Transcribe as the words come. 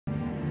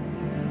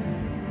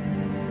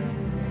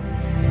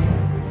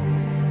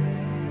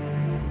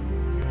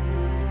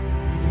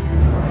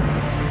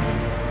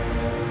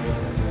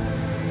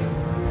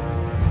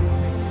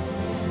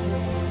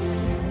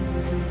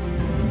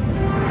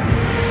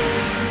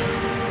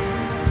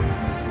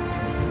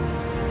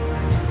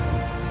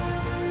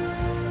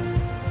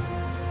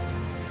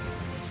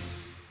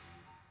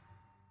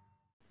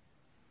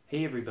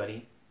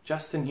everybody,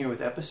 Justin here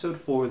with episode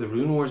 4 of the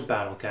Runewars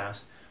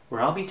Battlecast,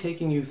 where I'll be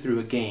taking you through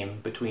a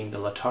game between the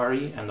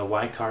Latari and the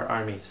Waiqar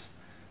armies.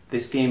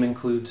 This game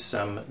includes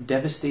some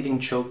devastating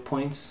choke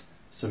points,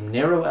 some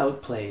narrow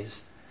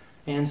outplays,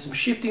 and some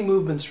shifty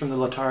movements from the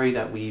Latari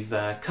that we've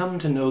come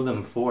to know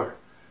them for.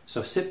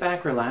 So sit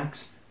back,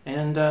 relax,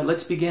 and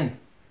let's begin.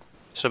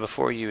 So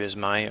before you is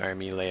my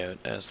army layout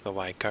as the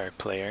Waiqar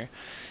player,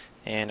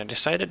 and I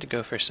decided to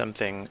go for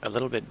something a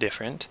little bit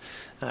different.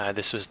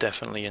 This was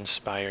definitely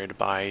inspired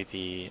by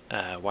the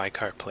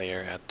Waiqar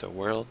player at the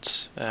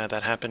Worlds that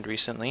happened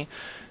recently,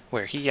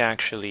 where he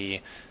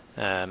actually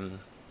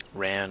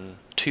ran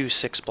 2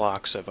 6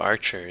 blocks of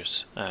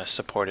archers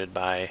supported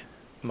by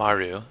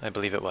Maru, I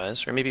believe it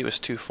was, or maybe it was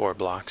 2 4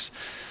 blocks.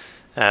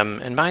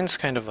 And mine's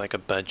kind of like a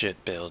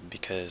budget build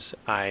because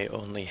I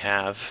only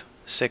have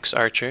 6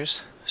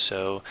 archers,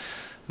 so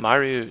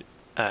Maru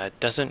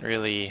doesn't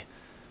really...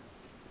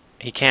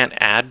 He can't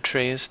add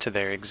trays to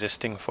their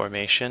existing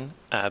formation,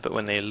 but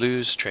when they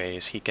lose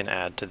trays, he can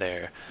add to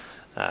their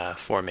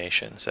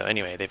formation. So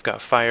anyway, they've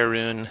got Fire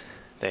Rune,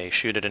 they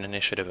shoot at an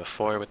initiative of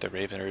 4 with the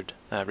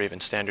Raven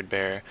Standard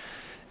Bearer,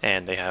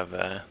 and they have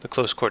the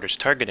close quarters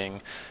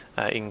targeting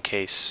in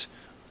case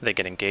they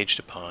get engaged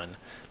upon.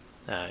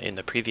 In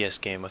the previous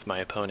game with my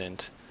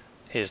opponent,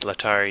 his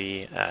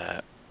Latari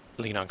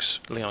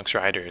Leonx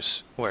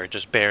Riders were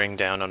just bearing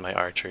down on my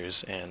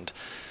archers, and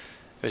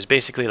it was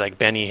basically like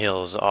Benny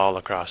Hills all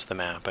across the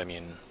map. I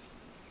mean,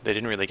 they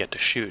didn't really get to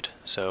shoot.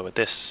 So with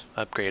this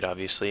upgrade,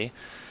 obviously,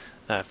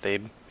 if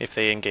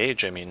they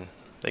engage, I mean,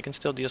 they can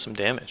still deal some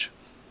damage.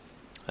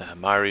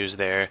 Maru's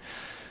there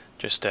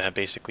just to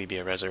basically be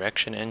a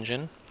resurrection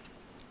engine.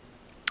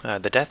 The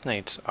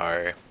Deathknights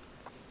are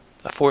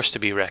a force to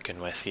be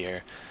reckoned with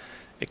here.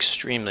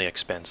 Extremely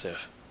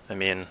expensive. I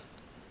mean,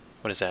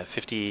 what is that,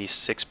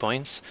 56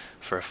 points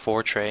for a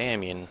 4 tray? I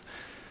mean,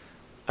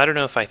 I don't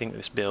know if I think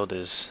this build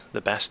is the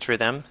best for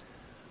them,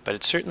 but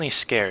it's certainly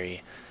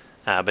scary.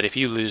 But if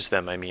you lose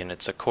them, I mean,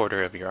 it's a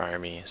quarter of your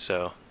army,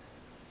 so,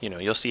 you know,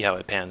 you'll see how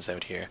it pans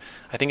out here.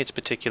 I think it's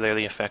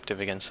particularly effective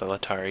against the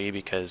Latari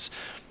because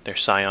their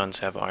Scions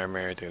have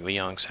armor, their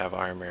Leonx have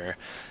armor.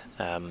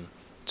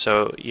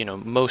 So, you know,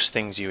 most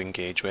things you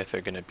engage with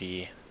are going to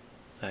be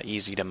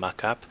easy to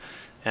muck up.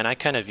 And I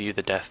kind of view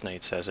the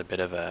Deathknights as a bit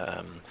of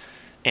a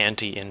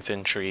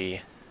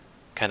anti-infantry,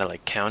 kind of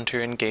like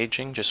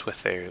counter-engaging, just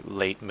with their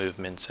late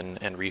movements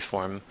and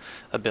reform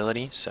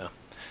ability. So,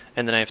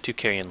 and then I have 2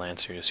 Carrion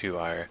Lancers who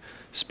are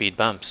speed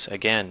bumps.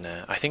 Again,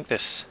 I think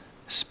this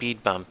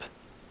speed bump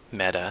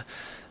meta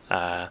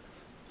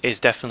is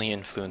definitely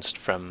influenced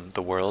from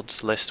the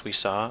Worlds list we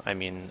saw. I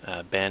mean,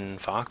 Ben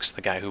Fox,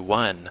 the guy who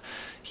won,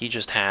 he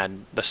just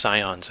had the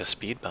Scions as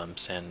speed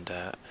bumps, and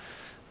I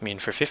mean,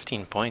 for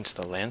 15 points,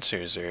 the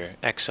Lancers are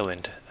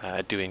excellent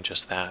at doing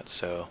just that,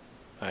 so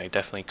I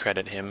definitely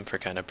credit him for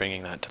kind of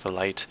bringing that to the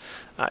light.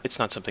 It's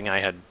not something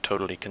I had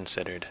totally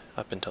considered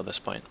up until this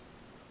point.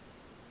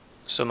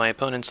 So my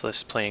opponent's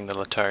list playing the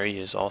Latari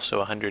is also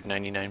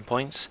 199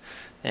 points,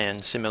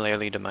 and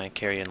similarly to my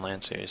Carrion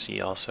Lancers,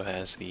 he also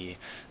has the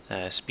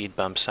speed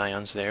bump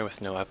Scions there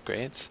with no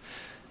upgrades.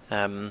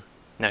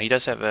 Now he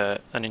does have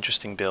an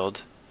interesting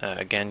build,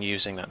 again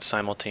using that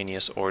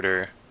simultaneous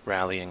order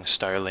rallying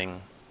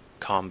Starling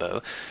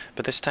combo,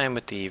 but this time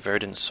with the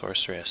Verdant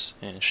Sorceress,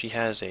 and she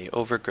has a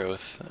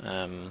Overgrowth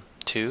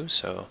 2,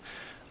 so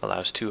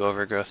allows 2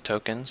 Overgrowth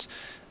tokens,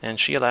 and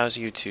she allows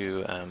you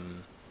to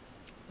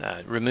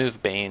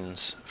remove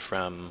Banes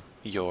from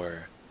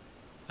your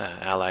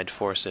allied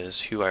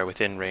forces who are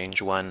within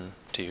range 1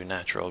 to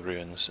natural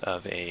runes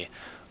of a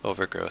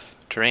Overgrowth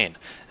terrain.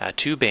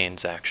 2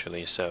 Banes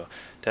actually, so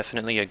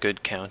definitely a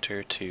good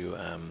counter to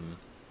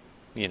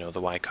you know,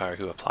 the Waiqar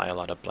who apply a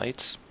lot of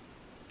blights.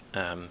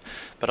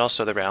 But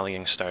also the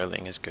Rallying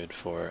Starling is good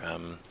for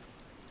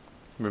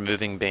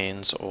removing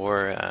Banes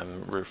or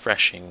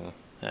refreshing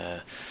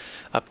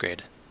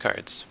upgrade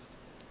cards.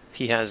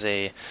 He has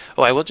a...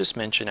 Oh, I will just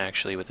mention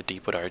actually with the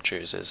Deepwood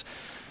Archers is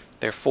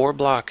their 4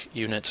 block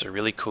units are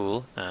really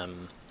cool.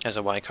 As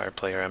a Waiqar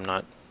player, I'm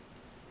not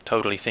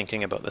totally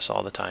thinking about this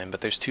all the time,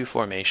 but there's 2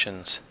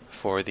 formations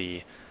for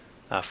the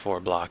 4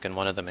 block, and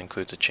one of them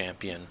includes a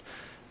champion,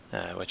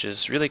 which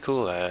is really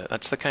cool.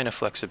 That's the kind of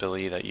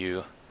flexibility that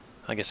you,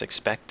 I guess,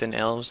 expect in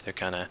elves. They're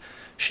kind of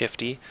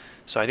shifty,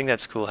 so I think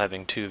that's cool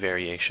having 2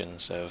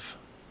 variations of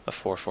a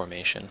 4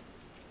 formation.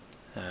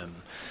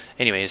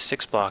 Anyways,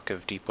 6 block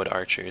of Deepwood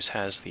Archers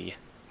has the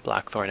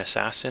Blackthorn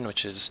Assassin,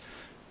 which is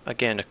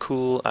again a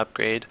cool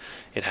upgrade.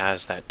 It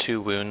has that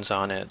 2 wounds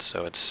on it,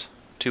 so it's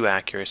 2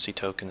 accuracy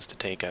tokens to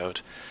take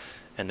out,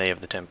 and they have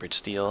the Tempered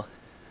Steel.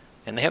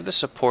 And they have the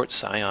Support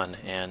Scion,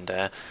 and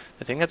the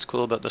thing that's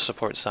cool about the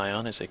Support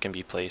Scion is it can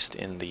be placed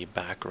in the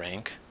back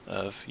rank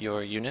of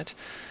your unit.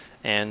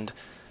 And,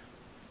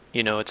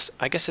 you know,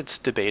 I guess it's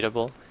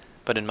debatable,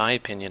 but in my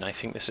opinion, I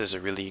think this is a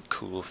really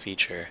cool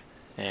feature.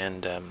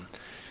 And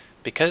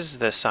because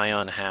the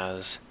Scion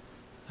has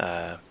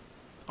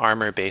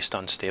armor based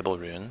on stable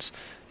runes,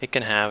 it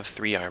can have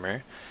 3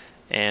 armor,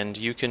 and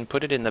you can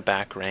put it in the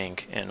back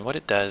rank, and what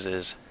it does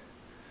is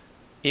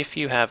if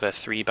you have a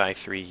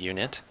 3x3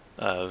 unit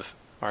of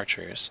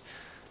archers,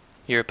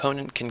 your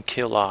opponent can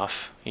kill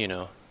off,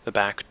 the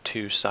back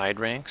 2 side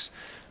ranks,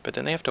 but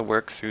then they have to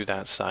work through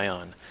that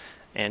scion.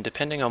 And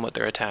depending on what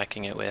they're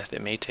attacking it with,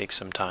 it may take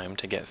some time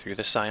to get through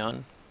the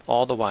scion.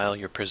 All the while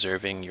you're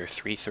preserving your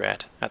 3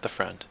 threat at the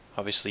front.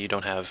 Obviously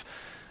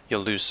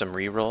you'll lose some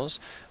rerolls,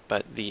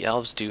 but the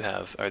elves do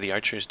have, or the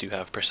archers do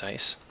have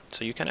precise.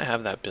 So you kind of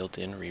have that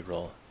built-in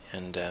reroll.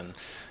 And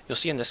you'll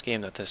see in this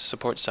game that the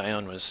support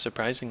scion was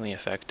surprisingly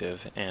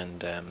effective,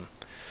 and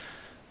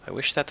I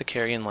wish that the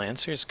carrion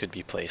lancers could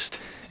be placed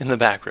in the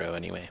back row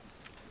anyway.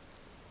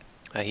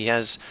 He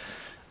has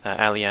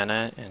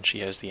Aliana, and she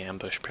has the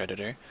ambush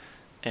predator,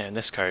 and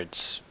this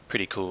card's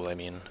pretty cool. I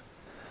mean,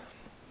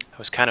 I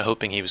was kind of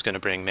hoping he was going to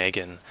bring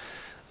Megan,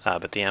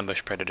 but the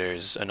ambush predator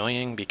is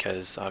annoying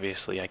because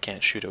obviously I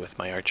can't shoot it with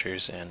my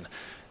archers, and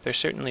they're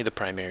certainly the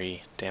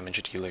primary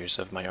damage dealers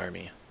of my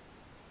army.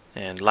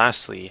 And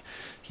lastly,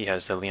 he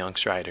has the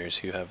Leonx riders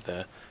who have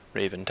the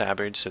raven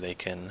tabards, so they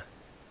can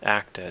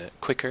act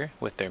quicker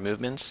with their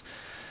movements.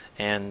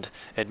 And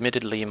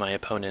admittedly, my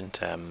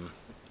opponent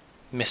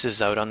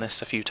misses out on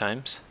this a few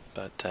times,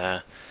 but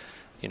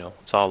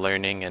it's all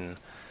learning, and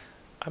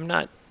I'm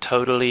not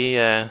totally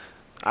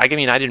I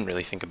didn't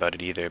really think about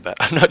it either, but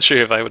I'm not sure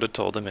if I would have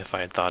told him if I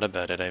had thought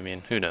about it. I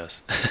mean, who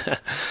knows?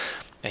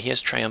 He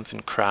has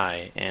Triumphant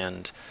Cry,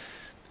 and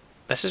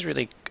this is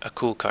really a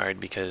cool card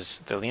because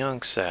the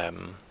Leonx,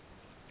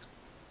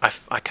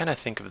 I kind of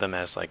think of them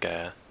as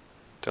they're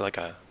like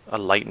a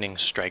lightning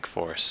strike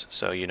force.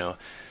 So,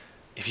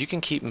 if you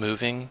can keep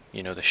moving,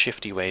 the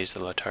shifty ways the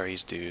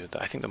Lataris do,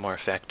 I think the more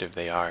effective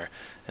they are.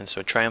 And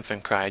so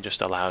Triumphant Cry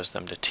just allows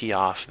them to tee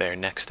off their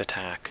next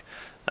attack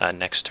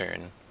next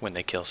turn when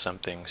they kill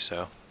something.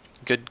 So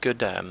good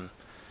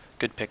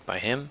pick by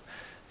him.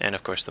 And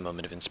of course the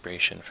Moment of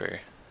Inspiration for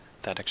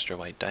that extra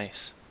white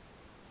dice.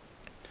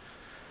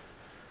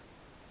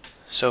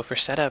 So for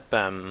setup,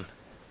 some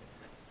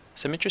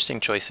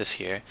interesting choices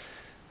here.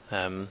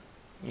 No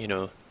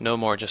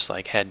more just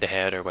like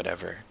head-to-head or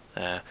whatever.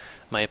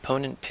 My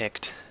opponent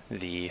picked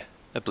the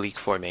oblique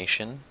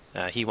formation.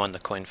 He won the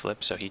coin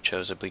flip, so he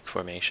chose oblique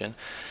formation.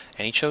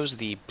 And he chose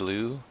the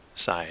blue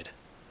side,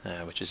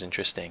 which is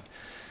interesting.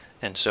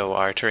 And so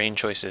our terrain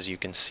choices you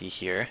can see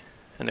here,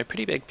 and they're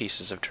pretty big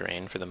pieces of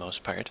terrain for the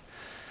most part.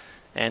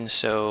 And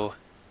so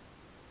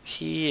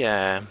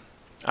I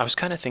was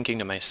kind of thinking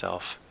to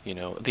myself,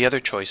 the other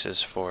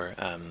choices for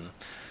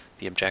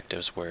the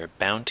objectives were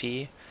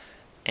bounty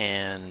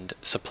and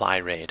supply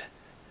raid.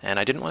 And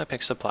I didn't want to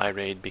pick supply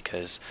raid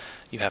because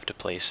you have to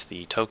place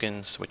the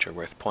tokens, which are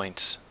worth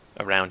points,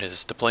 around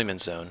his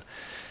deployment zone.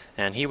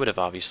 And he would have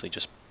obviously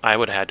I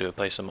would have had to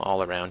place them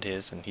all around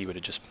his, and he would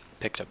have just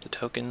picked up the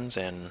tokens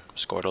and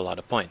scored a lot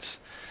of points.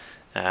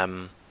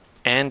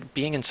 And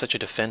being in such a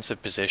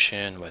defensive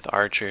position with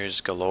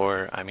archers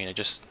galore, it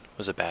just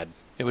was it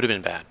would have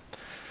been bad.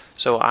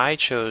 So I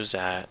chose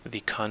the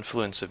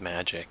Confluence of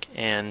Magic,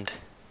 and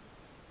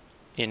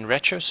in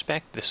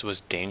retrospect, this was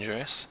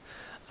dangerous.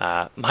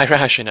 My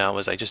rationale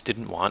was I just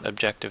didn't want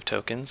objective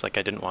tokens, I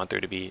didn't want there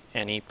to be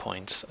any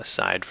points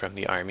aside from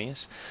the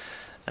armies.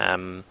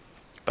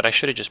 But I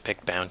should have just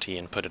picked bounty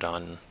and put it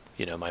on,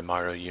 my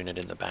Maro unit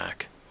in the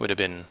back. Would have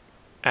been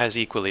as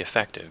equally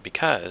effective,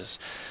 because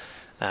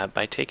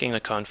by taking the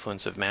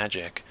Confluence of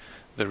Magic,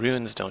 the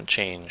runes don't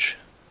change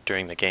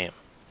during the game.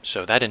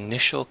 So that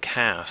initial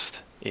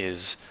cast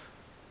is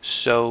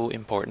so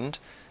important,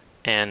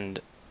 and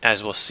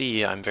as we'll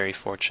see, I'm very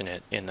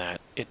fortunate in that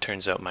it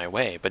turns out my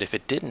way. But if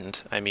it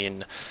didn't,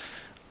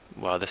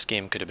 this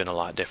game could have been a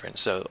lot different.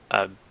 So,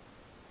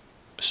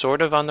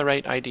 sort of on the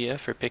right idea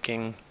for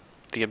picking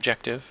the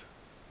objective,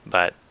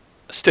 but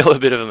still a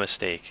bit of a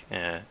mistake.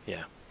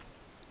 Yeah.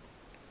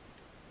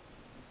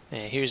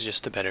 Here's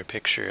just a better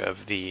picture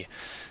of the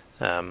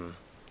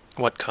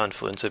what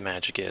Confluence of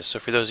Magic is. So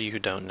for those of you who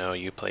don't know,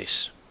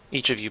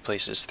 each of you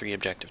places 3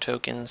 objective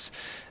tokens,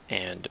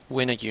 and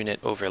when a unit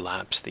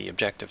overlaps the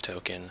objective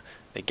token,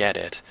 they get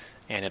it,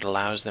 and it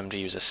allows them to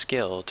use a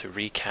skill to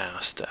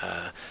recast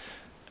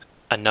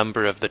a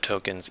number of the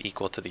tokens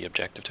equal to the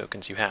objective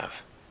tokens you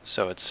have.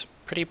 So it's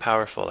pretty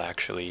powerful,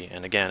 actually,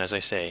 and again, as I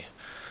say,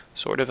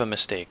 sort of a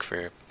mistake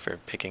for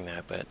picking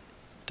that, but it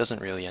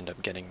doesn't really end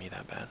up getting me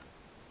that bad.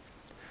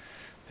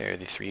 There are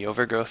the 3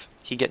 overgrowth.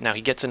 He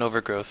gets an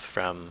overgrowth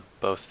from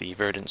both the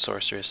Verdant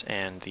Sorceress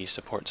and the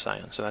support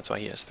Scion, so that's why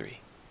he has 3.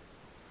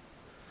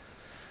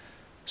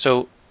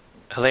 So,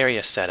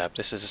 hilarious setup.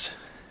 This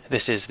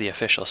is the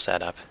official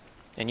setup,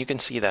 and you can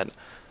see that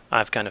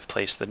I've kind of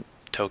placed the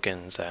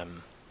tokens.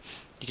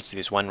 You can see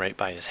there's 1 right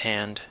by his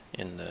hand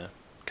in the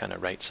kind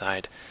of right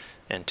side,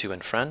 and 2 in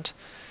front.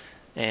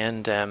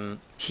 And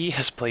he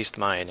has placed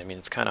mine.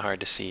 It's kind of hard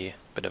to see, a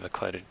bit of a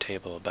cluttered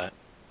table, but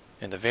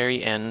in the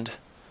very end,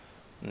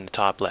 in the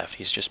top left,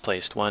 he's just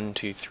placed 1,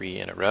 2, 3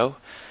 in a row.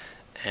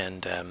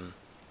 And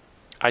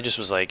I just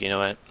was like, you know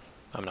what?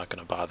 I'm not going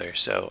to bother.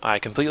 So I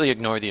completely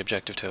ignore the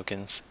objective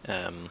tokens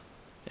and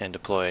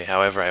deploy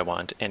however I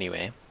want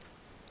anyway.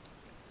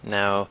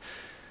 Now,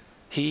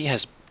 he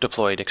has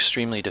deployed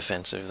extremely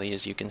defensively,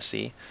 as you can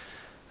see.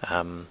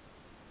 Kind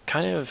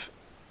of,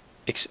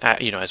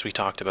 as we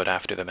talked about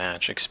after the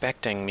match,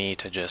 expecting me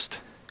to just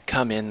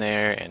come in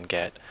there and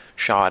get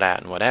shot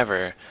at and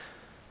whatever,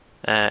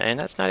 and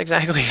that's not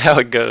exactly how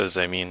it goes.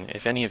 I mean,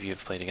 if any of you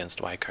have played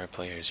against Waiqar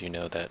players, you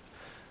know that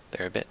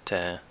they're a bit,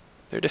 they're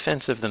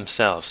defensive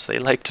themselves. They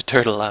like to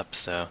turtle up,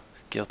 so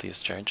guilty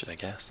as charged, I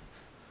guess.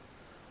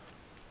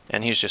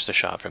 And he's just a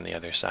shot from the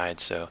other side,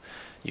 so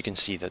you can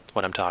see that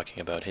what I'm talking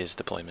about, his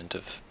deployment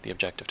of the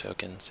objective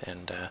tokens,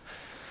 and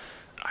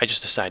I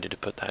just decided to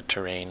put that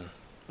terrain,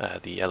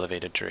 the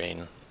elevated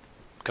terrain,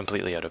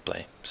 completely out of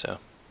play. So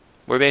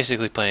we're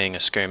basically playing a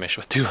skirmish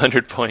with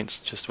 200 points,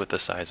 just with the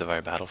size of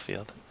our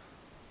battlefield.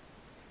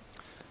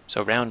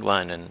 So round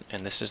 1,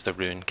 and this is the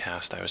rune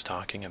cast I was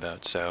talking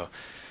about. So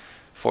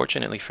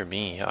fortunately for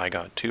me, I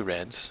got 2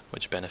 reds,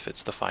 which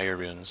benefits the fire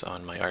runes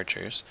on my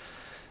archers,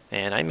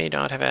 and I may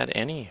not have had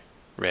any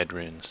red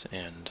runes,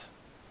 and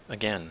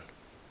again,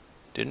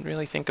 didn't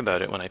really think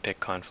about it when I picked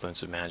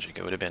Confluence of Magic.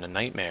 It would have been a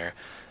nightmare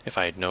if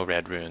I had no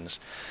red runes,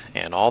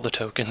 and all the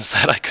tokens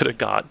that I could have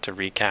got to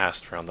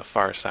recast were on the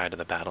far side of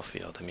the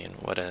battlefield. I mean,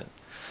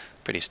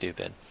 pretty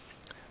stupid.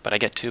 But I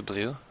get 2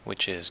 blue,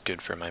 which is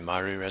good for my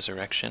Maru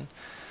Resurrection,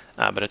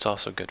 but it's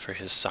also good for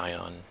his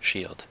Scion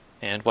Shield,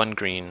 and 1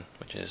 green,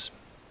 which is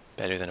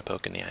better than a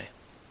poke in the eye.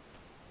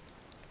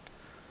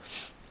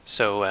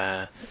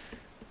 So,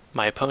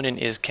 my opponent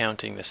is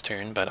counting this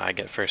turn, but I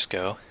get first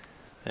go,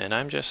 and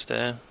I'm just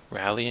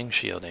rallying,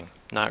 shielding,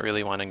 not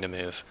really wanting to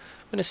move.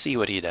 I'm going to see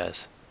what he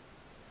does.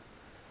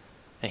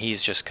 And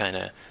he's just kind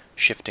of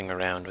shifting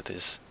around with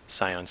his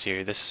Scions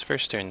here. This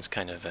first turn's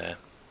kind of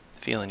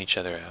feeling each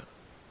other out.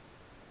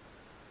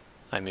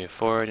 I move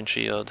forward and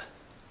shield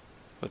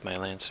with my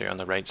Lancer on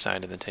the right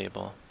side of the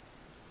table.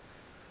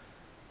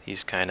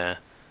 He's kind of,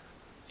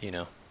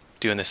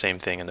 doing the same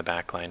thing in the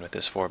back line with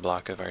his 4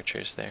 block of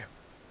archers there.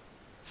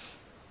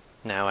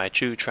 Now I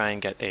try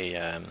and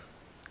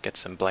get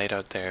some blight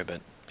out there,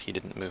 but he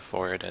didn't move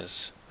forward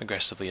as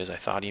aggressively as I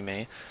thought he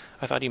may.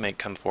 I thought he might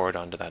come forward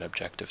onto that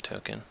objective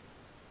token.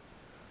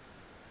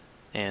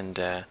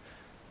 And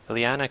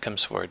Liana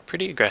comes forward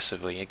pretty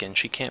aggressively. Again,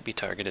 she can't be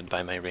targeted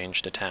by my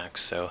ranged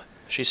attacks, so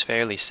she's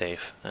fairly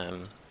safe.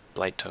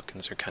 Blight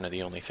tokens are kind of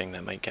the only thing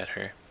that might get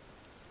her.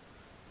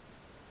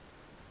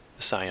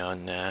 The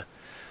Scion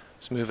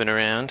is moving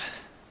around.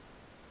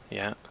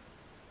 Yeah.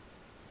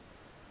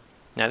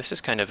 Now this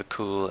is kind of a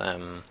cool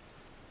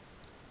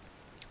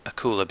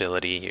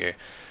ability here.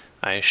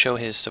 I show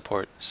his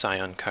support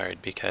Scion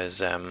card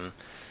because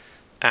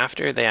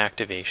after the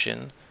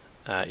activation,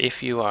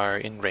 if you are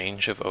in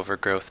range of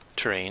overgrowth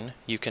terrain,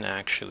 you can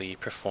actually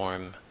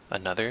perform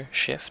another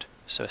shift.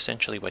 So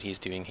essentially what he's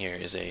doing here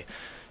is a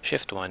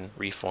shift 1,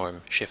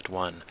 reform, shift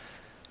 1.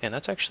 And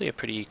that's actually a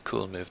pretty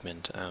cool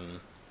movement.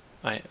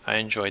 I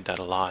enjoyed that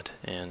a lot,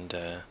 and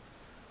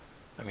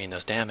I mean,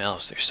 those damn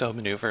elves, they're so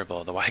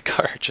maneuverable. The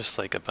Waiqar are just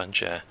like a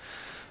bunch of...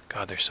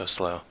 God, they're so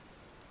slow.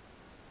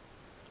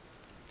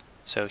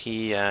 So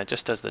he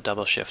just does the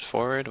double shift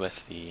forward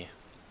with the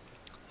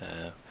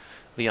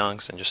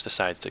Liangs and just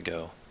decides to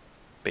go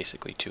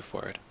basically 2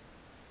 forward.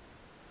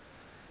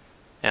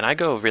 And I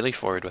go really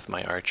forward with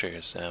my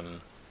archers.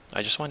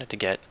 I just wanted to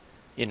get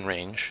in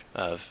range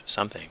of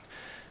something.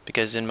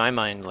 Because in my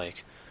mind,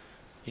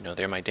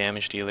 they're my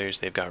damage dealers,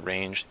 they've got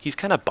range. He's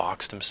kind of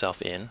boxed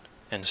himself in,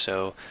 and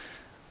so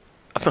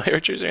my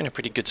archers are in a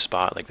pretty good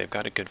spot. They've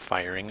got a good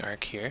firing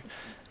arc here.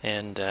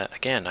 And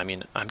again, I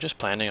mean, I'm just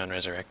planning on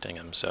resurrecting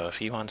him, so if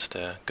he wants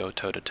to go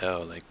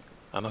toe-to-toe,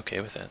 I'm okay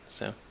with it.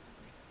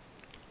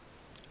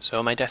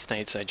 So my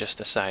Deathknights, I just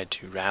decide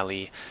to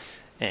rally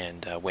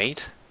and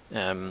wait.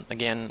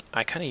 Again,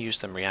 I kind of use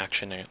them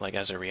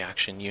as a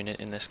reaction unit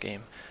in this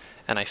game,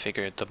 and I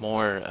figured the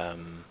more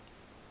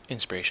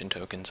inspiration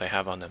tokens I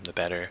have on them, the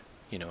better.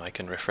 I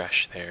can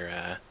refresh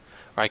their,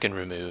 or I can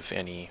remove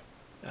any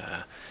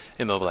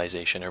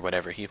immobilization or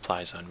whatever he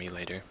applies on me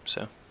later.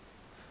 So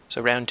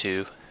round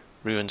 2,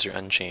 runes are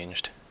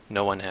unchanged.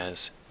 No one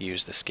has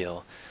used the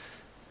skill.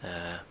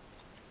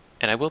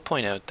 And I will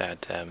point out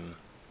that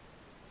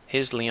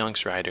his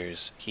Liang's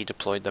riders, he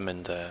deployed them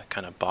in the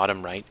kind of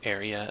bottom right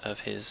area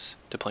of his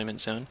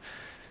deployment zone,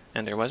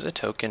 and there was a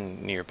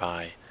token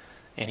nearby,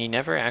 and he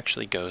never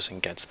actually goes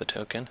and gets the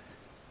token.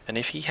 And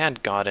if he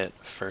had got it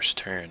first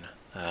turn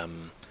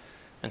and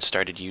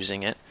started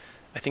using it,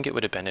 I think it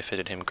would have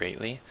benefited him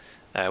greatly.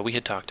 We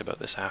had talked about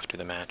this after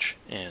the match,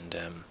 and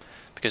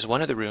because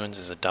one of the runes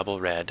is a double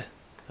red,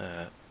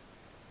 and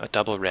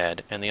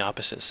the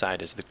opposite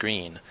side is the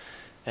green,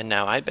 and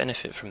now I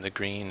benefit from the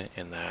green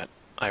in that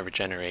I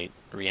regenerate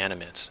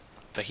reanimates,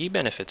 but he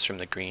benefits from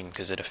the green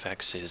because it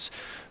affects his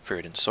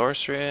Verdant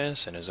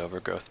Sorceress and his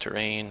overgrowth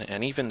terrain,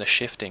 and even the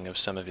shifting of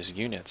some of his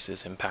units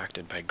is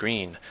impacted by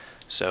green.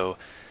 So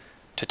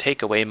to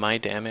take away my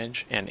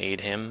damage and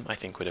aid him, I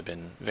think would have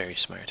been very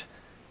smart.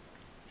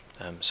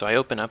 So I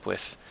open up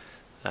with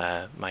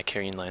my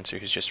Carrion Lancer,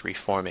 who's just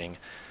reforming,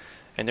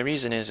 and the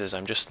reason is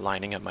I'm just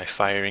lining up my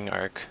firing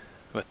arc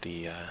with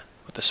the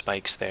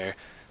spikes there,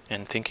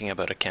 and thinking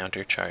about a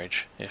counter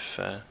charge if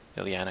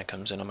Ilyana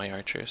comes in on my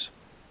archers.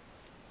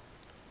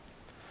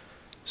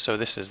 So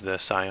this is the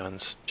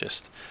scions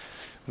just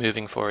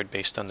moving forward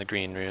based on the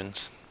green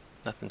runes.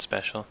 Nothing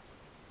special.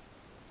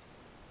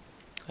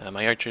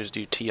 My archers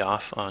do tee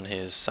off on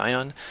his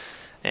scion,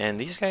 and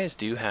these guys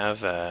do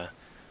have,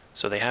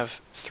 so they have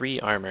 3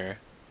 armor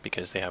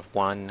because they have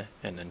 1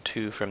 and then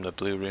 2 from the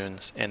blue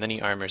runes, and then he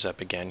armors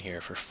up again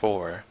here for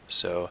 4.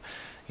 So,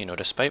 you know,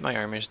 despite my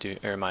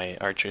my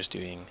archers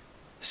doing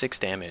 6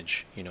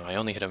 damage, you know, I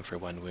only hit him for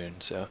 1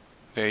 wound, so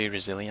very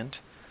resilient.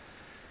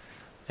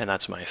 And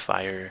that's my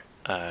fire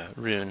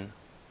rune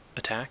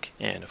attack,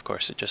 and of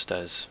course it just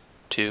does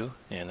 2,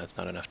 and that's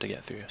not enough to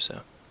get through,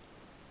 so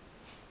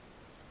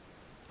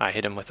I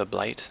hit him with a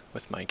blight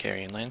with my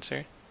carrion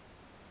lancer.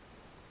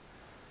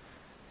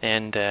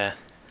 And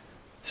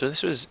so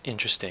this was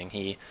interesting.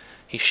 He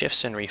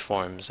shifts and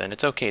reforms, and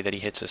it's okay that he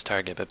hits his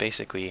target, but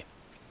basically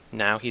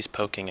now he's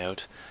poking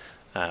out,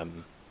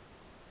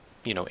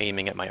 you know,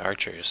 aiming at my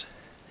archers.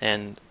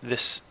 And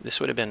this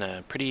would have been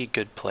a pretty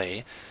good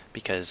play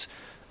because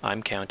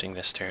I'm counting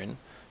this turn,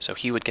 so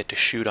he would get to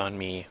shoot on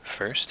me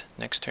first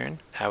next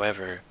turn.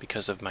 However,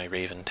 because of my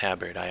Raven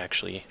Tabard, I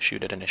actually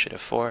shoot at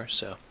initiative 4,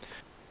 so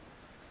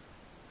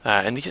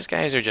and these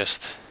guys are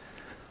just,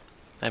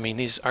 I mean,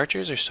 these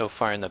archers are so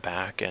far in the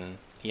back, and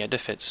he had to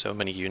fit so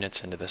many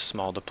units into this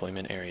small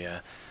deployment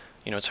area.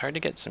 You know, it's hard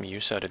to get some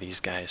use out of these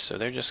guys, so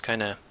they're just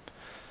kind of,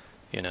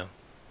 you know,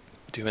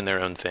 doing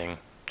their own thing,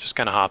 just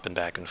kind of hopping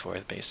back and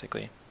forth,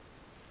 basically.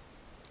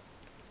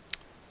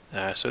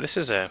 So this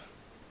is a,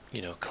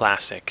 you know,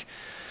 classic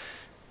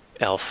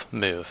elf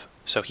move.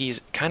 So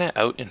he's kind of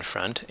out in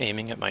front,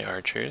 aiming at my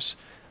archers,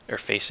 or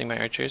facing my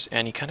archers,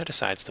 and he kind of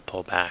decides to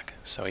pull back.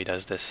 So he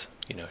does this,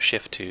 you know,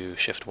 shift 2,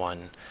 shift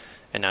 1,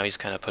 and now he's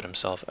kind of put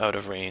himself out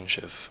of range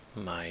of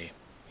my,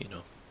 you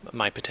know,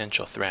 my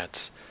potential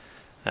threats.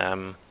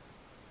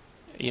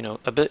 You know,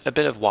 a bit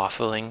of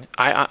waffling.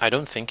 I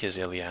don't think his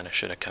Ilyana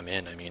should have come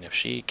in. I mean, if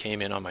she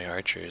came in on my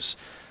archers,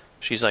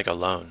 she's like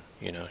alone.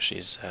 You know,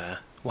 she's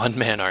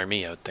one-man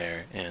army out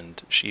there,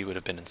 and she would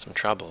have been in some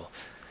trouble.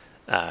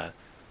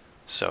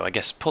 So I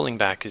guess pulling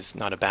back is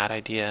not a bad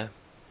idea.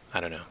 I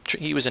don't know.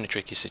 He was in a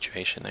tricky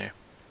situation there.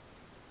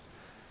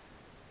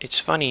 It's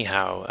funny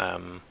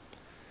how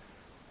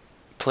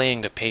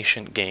playing the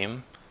patient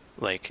game,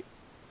 like,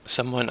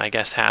 someone, I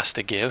guess, has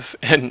to give,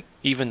 and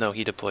even though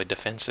he deployed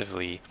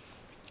defensively,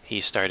 he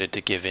started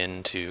to give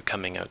in to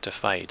coming out to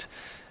fight.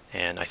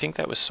 And I think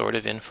that was sort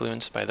of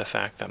influenced by the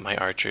fact that my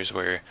archers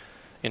were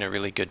in a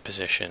really good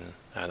position.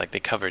 Like, they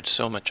covered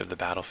so much of the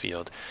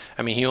battlefield.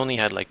 I mean, he only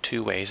had like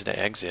 2 ways to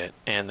exit,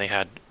 and they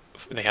had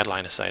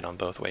line of sight on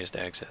both ways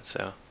to exit,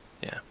 so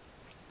yeah.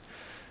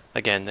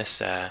 Again,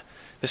 this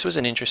was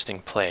an interesting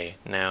play.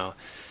 Now,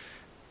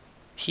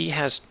 he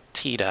has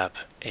teed up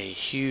a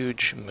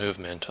huge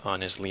movement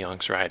on his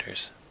Leon's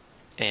riders,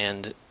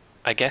 and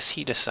I guess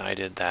he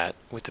decided that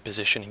with the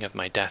positioning of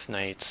my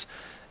Deathknights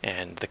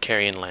and the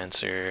Carrion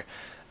Lancer,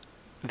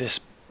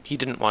 he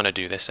didn't want to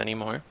do this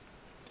anymore,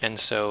 and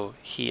so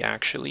he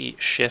actually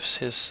shifts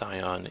his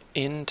scion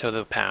into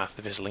the path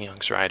of his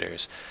Leon's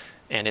riders,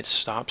 and it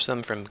stops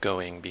them from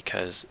going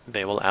because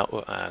they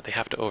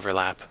have to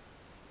overlap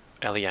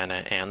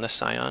Ilyana and the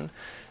scion,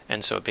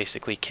 and so it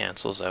basically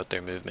cancels out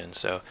their movement.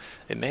 So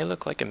it may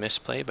look like a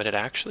misplay, but it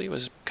actually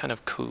was kind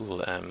of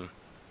cool,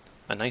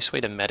 a nice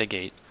way to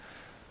mitigate,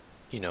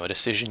 you know, a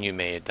decision you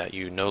made that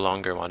you no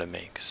longer want to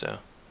make. So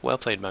well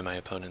played by my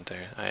opponent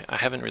there. I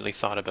haven't really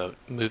thought about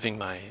moving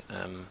my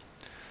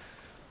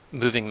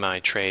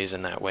trays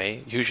in that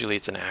way. Usually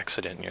it's an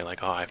accident and you're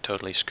like, oh, I've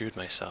totally screwed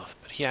myself.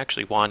 But he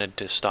actually wanted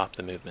to stop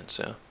the movement,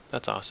 so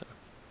that's awesome.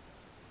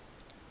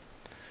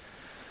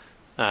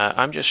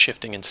 I'm just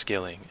shifting and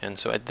skilling, and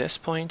so at this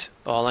point,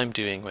 all I'm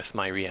doing with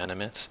my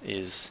reanimates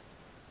is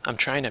I'm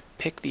trying to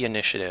pick the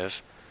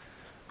initiative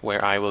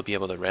where I will be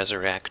able to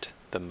resurrect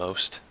the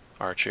most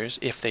archers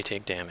if they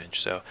take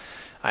damage. So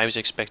I was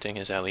expecting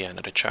his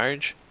Ilyana to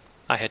charge.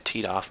 I had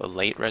teed off a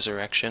late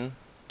resurrection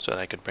so that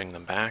I could bring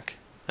them back,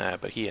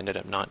 but he ended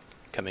up not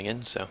coming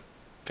in, so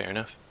fair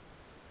enough.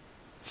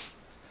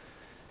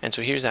 And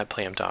so here's that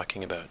play I'm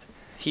talking about.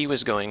 He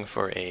was going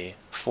for a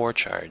 4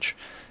 charge,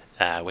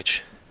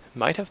 which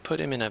might have put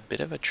him in a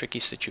bit of a tricky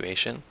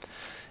situation,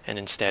 and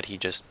instead he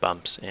just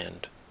bumps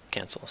and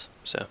cancels.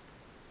 So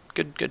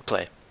good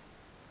play.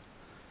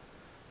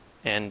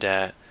 And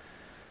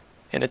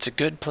it's a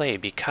good play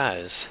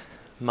because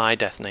my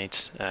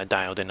Deathknights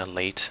dialed in a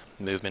late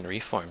movement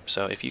reform.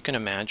 So if you can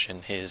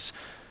imagine his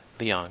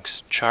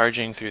Leonks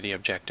charging through the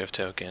objective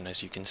token,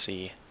 as you can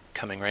see,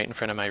 coming right in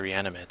front of my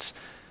reanimates,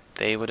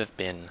 they would have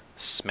been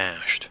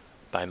smashed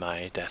by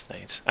my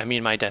Deathknights. I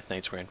mean, my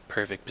Deathknights were in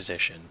perfect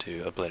position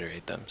to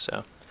obliterate them,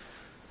 so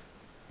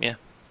yeah,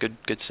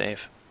 good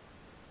save.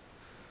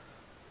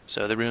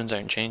 So the runes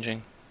aren't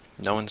changing.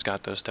 No one's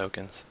got those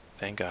tokens,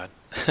 thank God.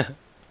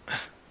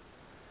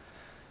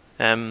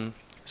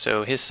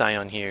 So his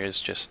scion here is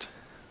just,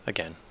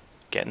 again,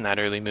 getting that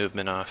early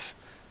movement off,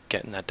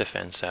 getting that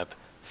defense up.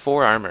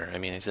 4 armor, I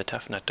mean, he's a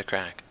tough nut to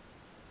crack.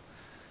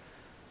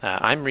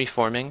 I'm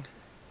reforming,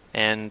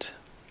 and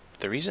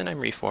the reason I'm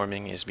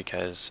reforming is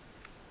because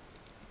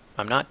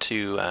I'm not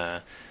too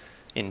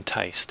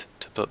enticed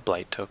to put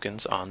blight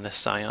tokens on this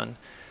Scion,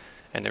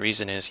 and the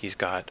reason is he's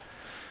got,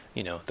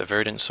 the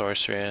Verdant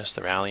Sorceress,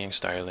 the Rallying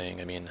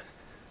Starling. I mean,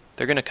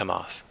 they're going to come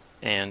off.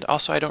 And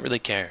also, I don't really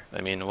care.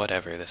 I mean,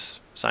 whatever, this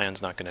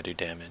Scion's not going to do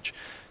damage.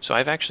 So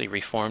I've actually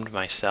reformed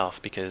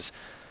myself because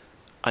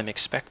I'm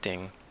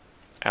expecting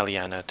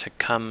Aliana to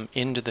come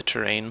into the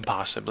terrain,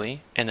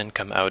 possibly, and then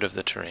come out of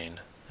the terrain.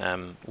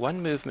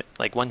 One movement,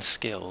 like one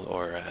skill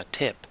or a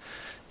tip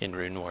in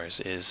Rune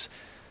Wars is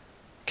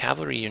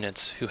cavalry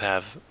units who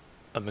have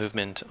a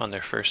movement on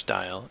their first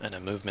dial and a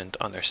movement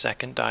on their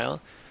second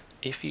dial,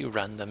 if you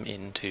run them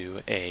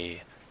into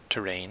a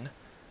terrain,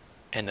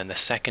 and then the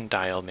second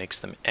dial makes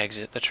them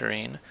exit the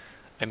terrain,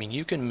 I mean,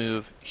 you can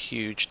move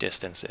huge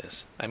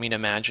distances. I mean,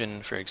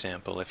 imagine, for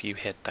example, if you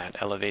hit that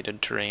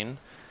elevated terrain,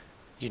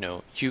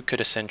 you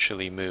could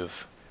essentially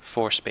move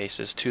 4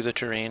 spaces to the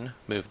terrain,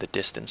 move the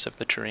distance of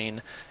the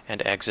terrain,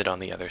 and exit on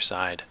the other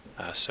side.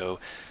 So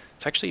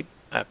it's actually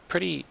a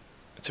pretty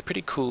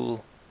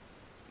cool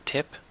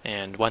tip,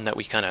 and one that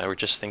we kind of were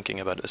just thinking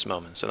about at this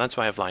moment. So that's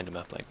why I've lined him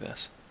up like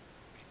this.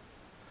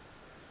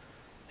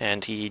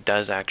 And he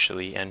does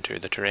actually enter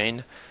the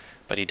terrain,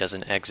 but he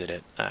doesn't exit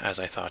it, as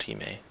I thought he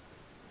may.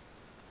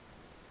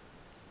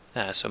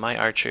 So my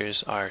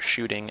archers are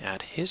shooting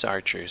at his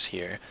archers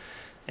here,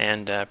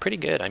 and pretty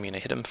good. I mean, I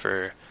hit him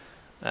for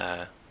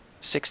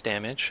 6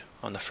 damage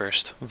on the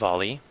first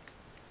volley,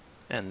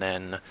 and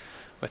then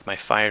with my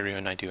fire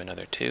rune I do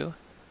another 2.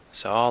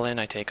 So all in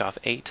I take off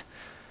 8,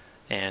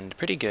 and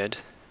pretty good.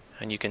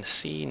 And you can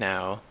see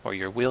now, or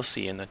you will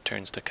see in the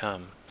turns to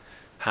come,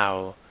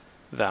 how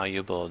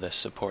valuable this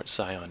support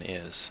Scion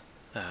is,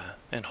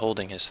 and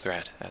holding his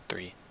threat at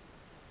 3.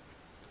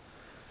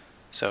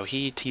 So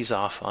he tees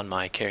off on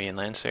my Carrion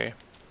Lancer,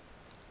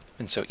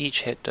 and so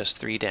each hit does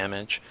 3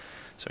 damage.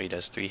 So he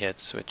does 3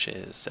 hits, which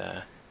is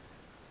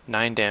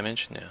 9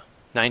 damage. No,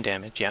 9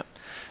 damage, yep.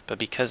 But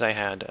because I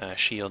had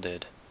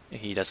shielded,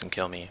 he doesn't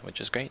kill me,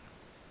 which is great.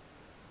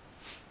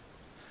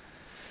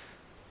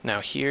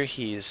 Now here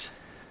he's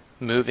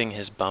moving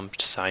his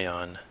bumped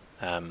Scion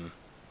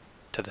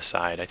to the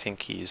side. I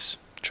think he's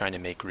trying to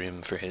make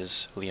room for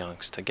his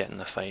Leonks to get in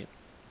the fight.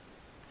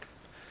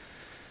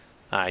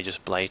 I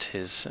just blight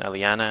his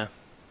Aliana.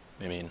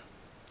 I mean,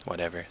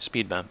 whatever.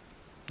 Speed bump.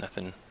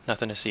 Nothing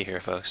to see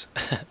here, folks.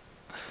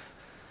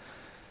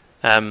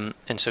 And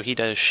so he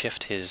does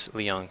shift his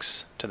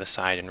Leonks to the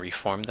side and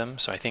reform them.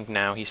 So I think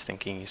now he's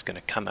thinking he's going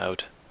to come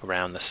out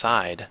around the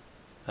side.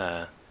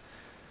 And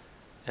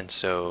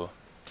so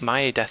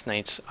my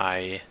Deathknights,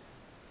 I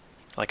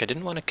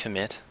didn't want to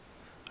commit.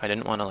 I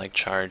didn't want to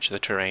charge the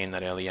terrain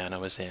that Eliana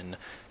was in,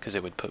 because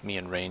it would put me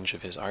in range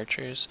of his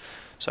archers.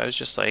 So I was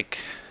just like,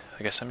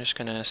 I guess I'm just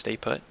gonna stay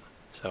put.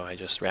 So I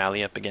just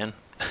rally up again.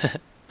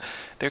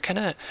 They're kind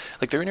of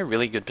they're in a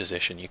really good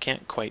position. You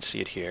can't quite see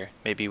it here.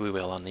 Maybe we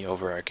will on the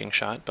overarching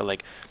shot,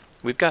 but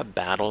we've got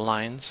battle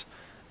lines,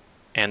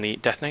 and the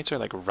Deathknights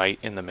are right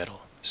in the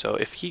middle. So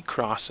if he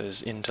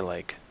crosses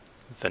into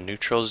the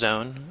neutral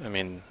zone, I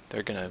mean,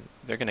 they're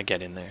gonna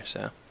get in there.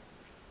 So.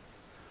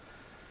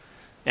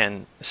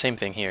 And same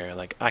thing here,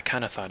 I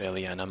kind of thought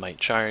Eliana might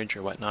charge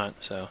or whatnot,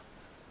 so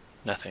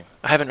nothing.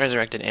 I haven't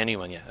resurrected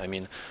anyone yet. I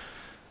mean,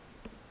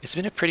 it's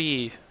been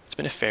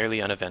a fairly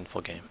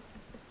uneventful game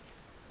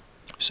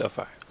so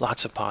far.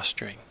 Lots of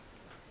posturing.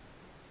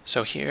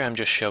 So here I'm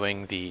just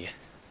showing the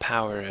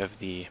power of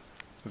the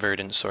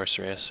Verdant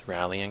Sorceress,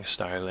 Rallying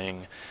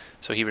Starling.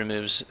 So he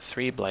removes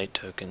 3 blight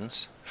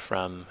tokens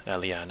from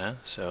Eliana,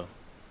 so,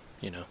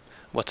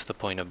 what's the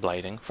point of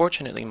blighting?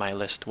 Fortunately, my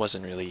list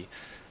wasn't really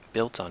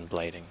built on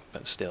blighting,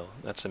 but still,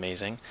 that's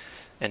amazing.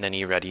 And then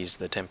he readies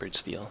the Tempered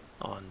Steel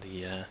on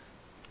the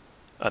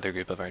other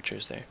group of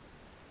archers there.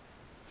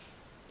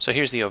 So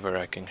here's the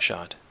overarching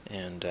shot,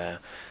 and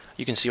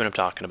you can see what I'm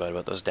talking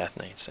about those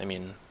Deathknights. I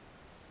mean,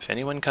 if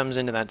anyone comes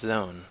into that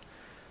zone,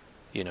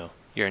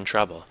 you're in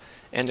trouble.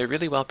 And they're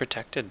really well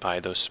protected by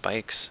those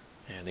spikes,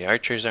 and the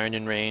archers aren't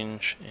in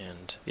range,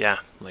 and yeah,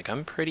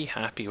 I'm pretty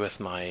happy with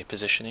my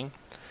positioning.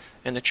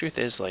 And the truth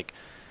is,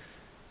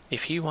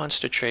 if he wants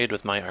to trade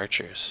with my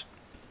archers,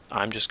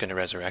 I'm just going to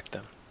resurrect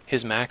them.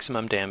 His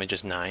maximum damage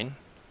is 9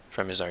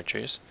 from his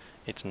archers.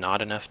 It's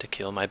not enough to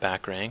kill my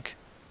back rank,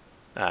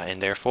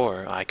 and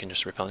therefore I can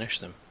just replenish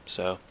them.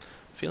 So,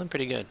 feeling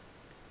pretty good.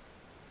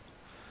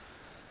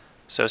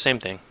 So same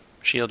thing,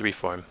 shield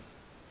reform.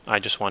 I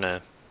just want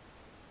to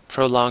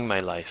prolong my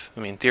life.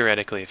 I mean,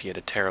 theoretically, if he had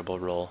a terrible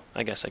roll,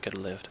 I guess I could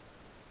have lived.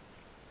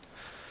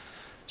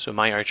 So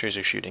my archers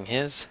are shooting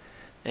his,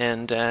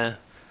 and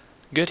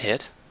good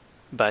hit.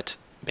 But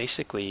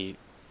basically,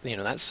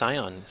 that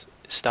Scion is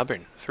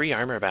stubborn. 3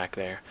 armor back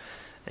there.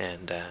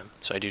 And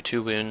so I do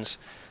 2 wounds,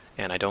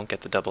 and I don't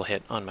get the double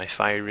hit on my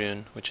fire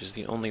rune, which is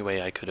the only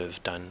way I could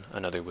have done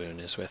another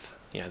wound is with,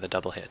 the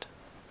double hit,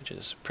 which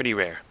is pretty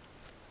rare.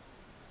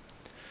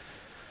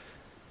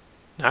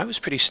 Now, I was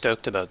pretty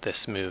stoked about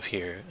this move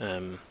here.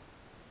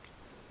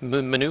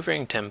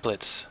 Maneuvering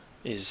templates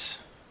is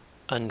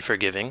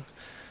unforgiving.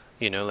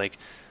 You know, like,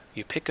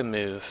 you pick a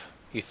move,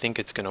 you think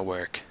it's going to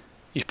work,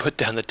 you put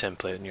down the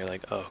template, and you're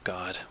like, oh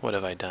god, what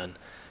have I done?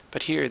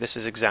 But here, this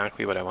is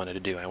exactly what I wanted to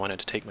do. I wanted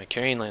to take my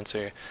Carrion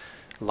Lancer,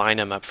 line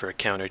him up for a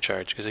counter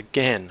charge, because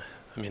again,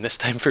 I mean, this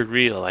time for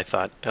real, I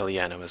thought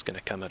Eliana was going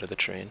to come out of the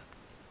train.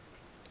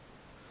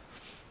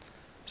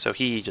 So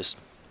he just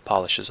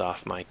polishes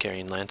off my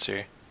Carrion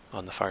Lancer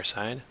on the far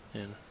side,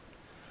 and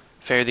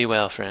fare thee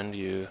well, friend,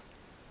 you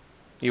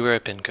were a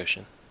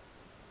pincushion.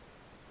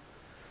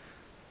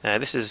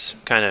 This is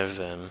kind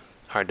of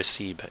hard to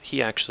see, but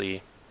he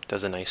actually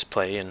does a nice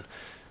play and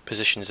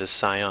positions his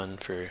Scion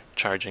for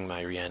charging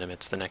my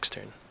Reanimates the next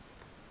turn.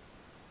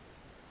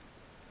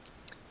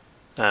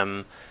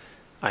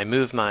 I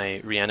move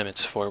my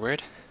Reanimates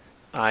forward.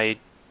 I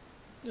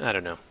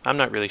don't know. I'm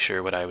not really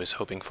sure what I was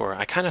hoping for.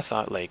 I kind of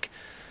thought, like,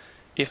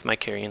 if my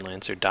Carrion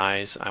Lancer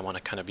dies, I want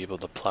to kind of be able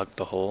to plug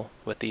the hole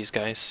with these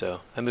guys,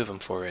 so I move them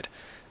forward.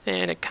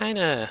 And it kind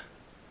of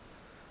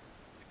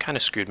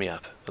screwed me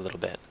up a little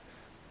bit.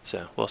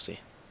 So, we'll see.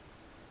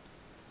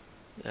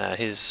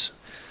 His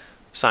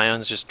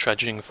Scion's just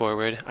trudging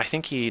forward. I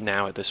think he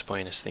now at this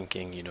point is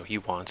thinking, you know, he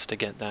wants to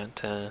get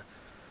that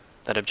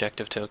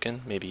objective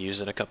token, maybe use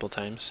it a couple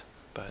times.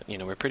 But, you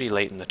know, we're pretty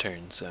late in the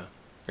turn, so,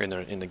 or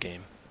in the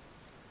game.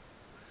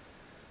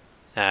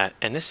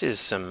 And this is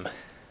some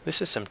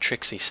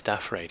tricksy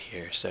stuff right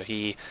here. So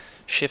he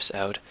shifts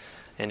out,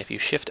 and if you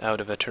shift out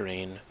of a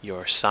terrain,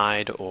 your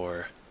side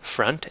or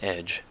front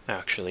edge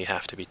actually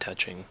have to be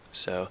touching.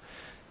 So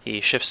he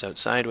shifts out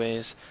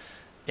sideways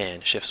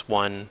and shifts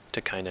one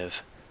to kind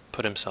of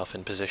put himself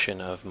in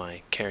position of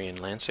my Carrion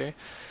Lancer.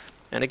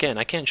 And again,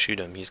 I can't shoot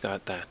him. He's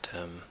got that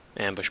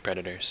ambush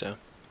predator, so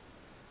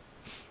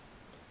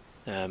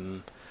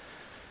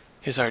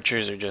his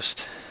archers are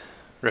just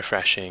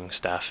refreshing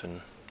stuff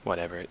and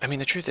whatever. I mean,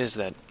 the truth is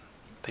that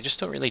they just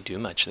don't really do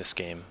much this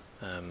game.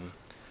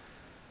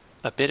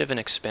 A bit of an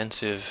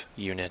expensive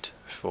unit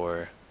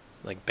for,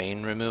 like,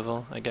 Bane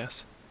removal, I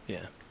guess.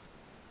 Yeah.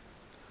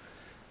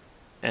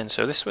 And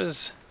so this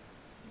was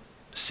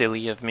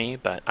silly of me,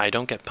 but I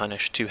don't get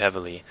punished too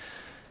heavily.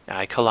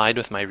 I collide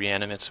with my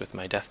Reanimates with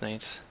my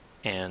Deathknights,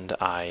 and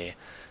I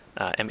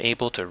am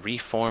able to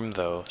reform,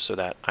 though, so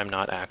that I'm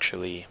not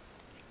actually...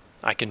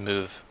 I can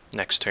move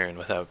next turn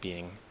without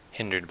being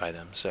hindered by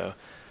them. So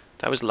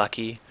that was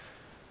lucky.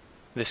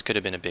 This could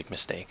have been a big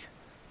mistake.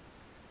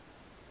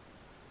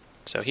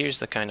 So here's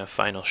the kind of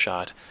final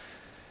shot.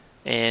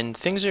 And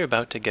things are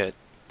about to get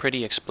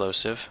pretty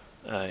explosive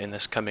in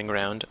this coming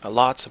round.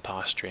 Lots of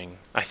posturing.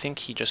 I think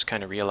he just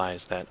kind of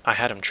realized that I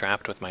had him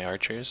trapped with my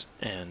archers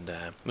and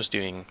was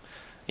doing...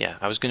 Yeah,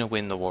 I was going to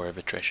win the war of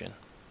attrition.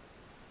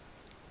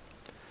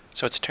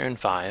 So it's turn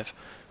 5,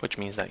 which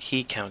means that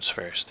he counts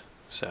first.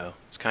 So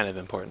it's kind of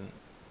important.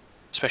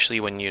 Especially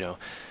when, you know,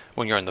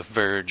 when you're on the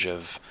verge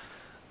of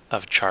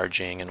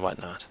charging and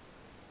whatnot.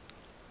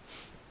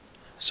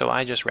 So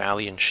I just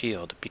rally and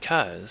shield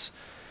because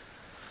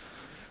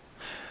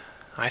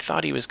I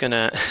thought he was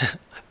gonna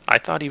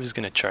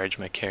charge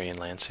my Carrion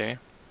Lancer,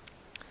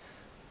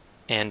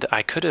 and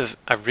I could have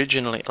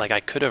originally, like, I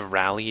could have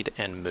rallied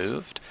and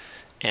moved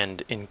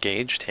and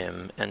engaged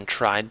him and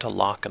tried to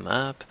lock him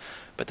up,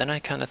 but then I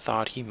kind of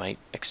thought he might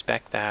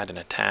expect that and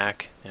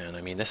attack. And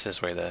I mean, this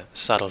is where the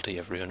subtlety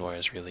of Rune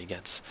Wars really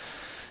gets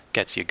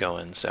you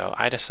going. So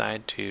I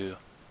decide to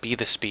be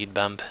the speed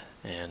bump,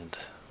 and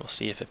we'll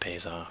see if it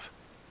pays off.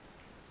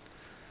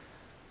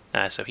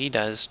 So he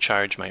does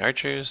charge my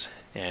archers,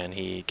 and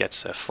he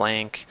gets a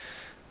flank.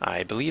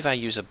 I believe I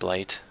use a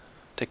blight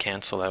to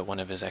cancel out one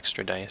of his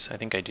extra dice. I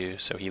think I do,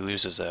 so he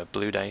loses a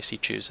blue dice he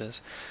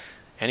chooses.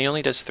 And he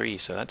only does 3,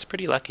 so that's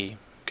pretty lucky.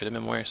 Could have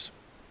been worse.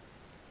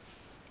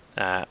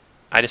 I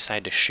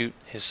decide to shoot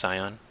his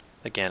Scion.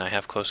 Again, I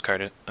have close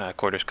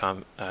quarters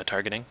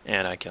targeting,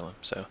 and I kill him,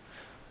 so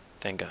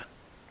thank God.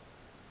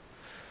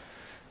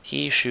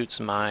 He shoots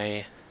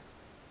my...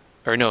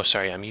 Or no,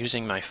 sorry, I'm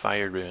using my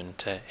Fire Rune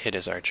to hit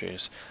his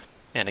archers.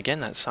 And again,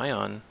 that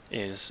Scion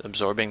is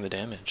absorbing the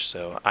damage,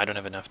 so I don't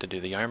have enough to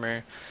do the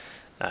armor.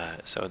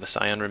 So the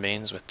Scion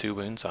remains with 2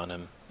 wounds on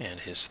him,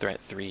 and his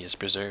threat 3 is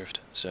preserved.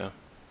 So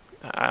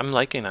I'm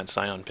liking that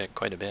Scion pick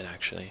quite a bit,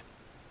 actually.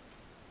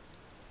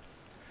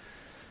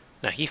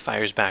 Now he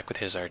fires back with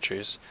his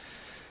archers,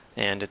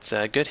 and it's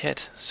a good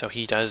hit. So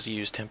he does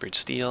use Tempered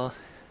Steel,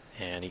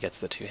 and he gets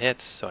the 2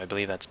 hits, so I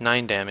believe that's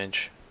 9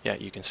 damage. Yeah,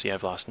 you can see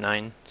I've lost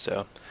 9,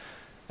 so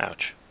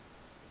ouch.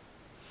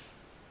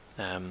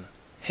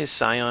 His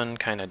Scion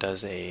kind of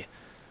does a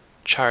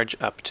charge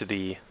up to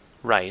the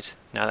right.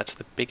 Now that's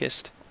the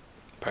biggest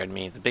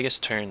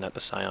turn that the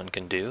Scion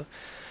can do,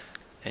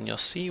 and you'll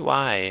see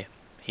why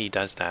he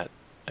does that.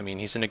 I mean,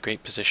 he's in a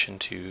great position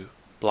to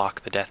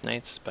block the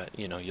Deathknights, but,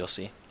 you know, you'll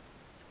see.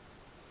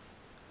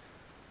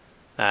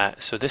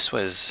 So this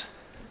was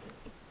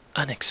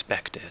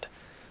unexpected.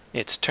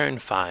 It's turn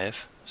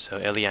 5, so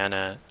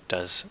Eliana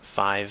does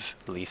 5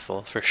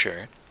 lethal for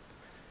sure,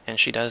 and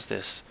she does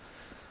this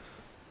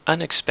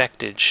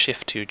unexpected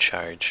shift 2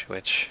 charge,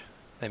 which,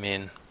 I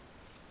mean,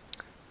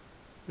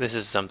 this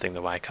is something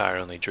the Waiqar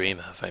only dream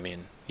of. I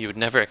mean, you would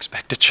never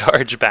expect to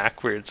charge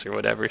backwards or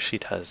whatever she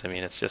does. I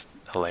mean, it's just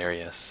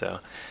hilarious. So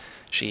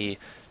she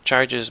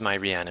charges my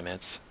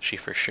reanimates. She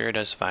for sure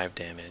does 5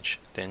 damage.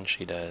 Then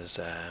she does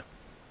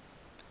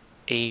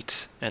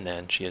 8, and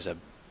then she has a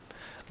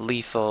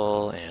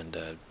lethal and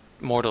a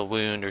mortal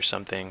wound or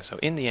something. So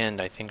in the end,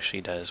 I think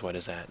she does, what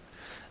is that,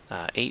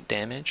 8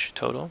 damage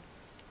total,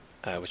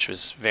 which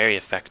was very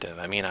effective.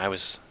 I mean,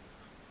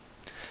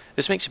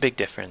 this makes a big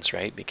difference,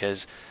 right?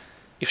 Because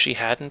if she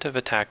hadn't have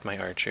attacked my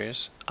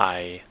archers,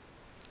 I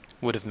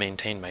would have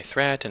maintained my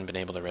threat and been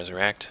able to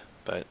resurrect,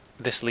 but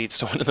this leads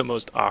to one of the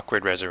most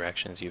awkward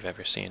resurrections you've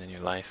ever seen in your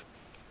life.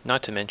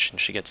 Not to mention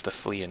she gets the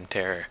Flee in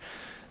Terror,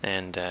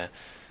 and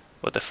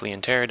what the Flee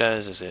in Terror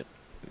does is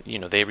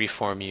they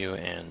reform you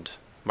and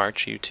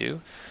march you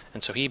too,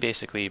 and so he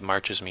basically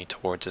marches me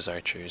towards his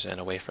archers and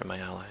away from my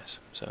allies.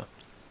 So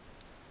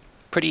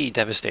pretty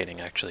devastating,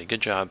 actually.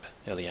 Good job,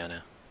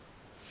 Ileana.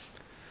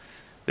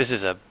 This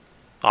is a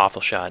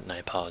awful shot, and I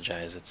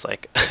apologize. It's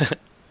like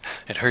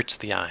it hurts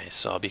the eyes,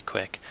 so I'll be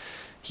quick.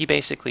 He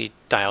basically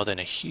dialed in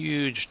a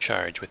huge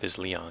charge with his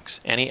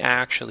Leonks, and he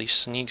actually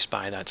sneaks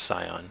by that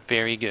Scion.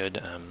 Very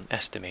good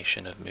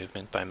estimation of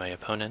movement by my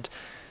opponent,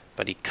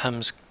 but he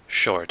comes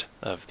short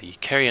of the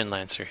Carrion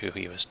Lancer who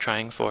he was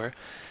trying for.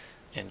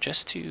 And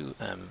just to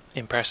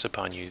impress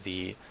upon you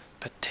the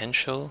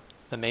potential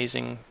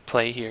amazing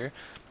play here,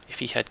 if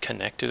he had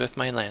connected with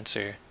my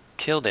Lancer,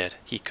 killed it,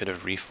 he could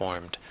have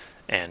reformed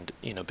and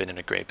been in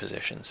a great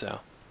position.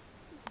 So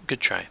good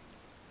try.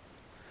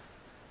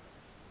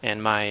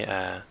 And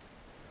my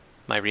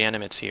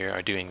reanimates here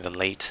are doing the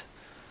late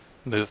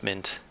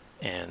movement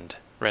and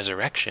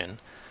resurrection.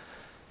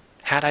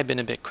 Had I been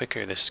a bit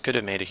quicker, this could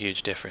have made a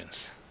huge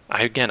difference.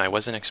 I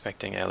wasn't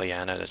expecting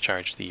Ileana to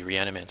charge the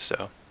reanimates,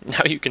 so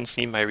now you can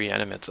see my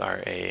reanimates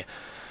are a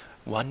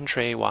 1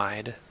 tray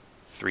wide,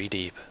 3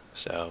 deep,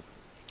 so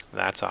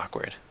that's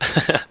awkward.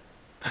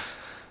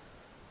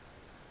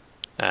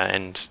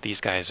 And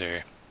these guys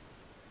are,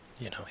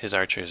 his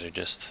archers are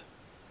just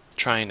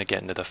trying to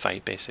get into the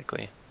fight,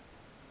 basically.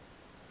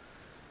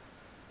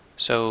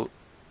 So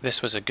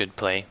this was a good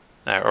play,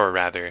 or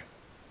rather,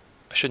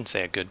 I shouldn't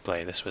say a good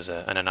play, this was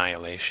an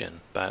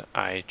annihilation, but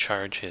I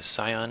charge his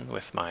Scion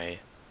with my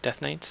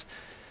Deathknights,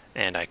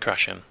 and I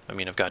crush him. I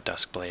mean, I've got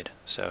Duskblade,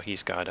 so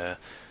he's got a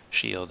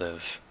shield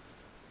of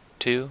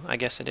 2, I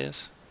guess it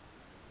is,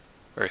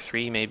 or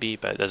 3 maybe,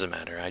 but it doesn't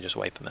matter, I just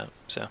wipe him out.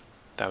 So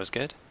that was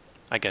good.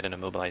 I get an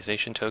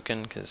immobilization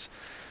token, because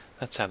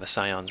that's how the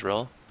Scions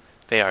roll.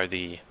 They are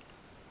the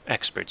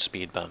expert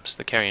speed bumps.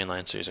 The Carrion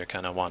Lancers are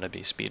kind of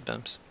wannabe speed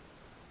bumps.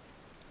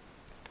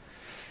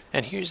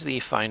 And here's the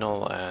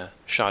final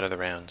shot of the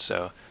round.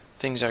 So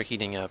things are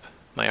heating up.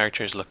 My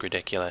archers look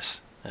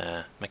ridiculous.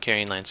 My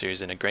Carrion Lancer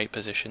is in a great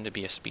position to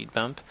be a speed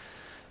bump.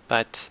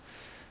 But,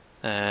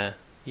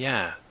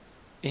 yeah,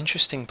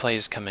 interesting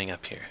plays coming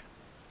up here.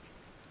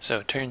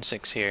 So turn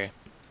 6 here.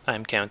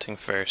 I'm counting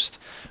first.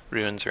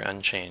 Ruins are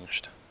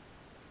unchanged.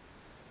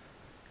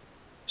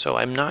 So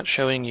I'm not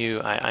showing you,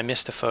 I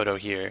missed a photo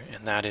here,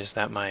 and that is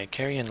that my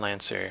Carrion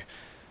Lancer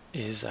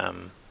is,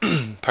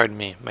 pardon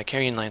me, my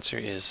Carrion Lancer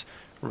is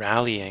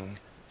rallying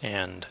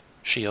and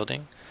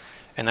shielding,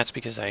 and that's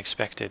because I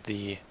expected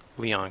the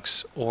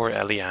Leonks or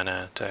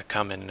Ileana to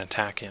come in and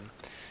attack him.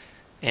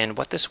 And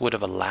what this would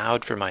have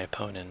allowed for my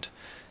opponent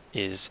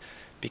is,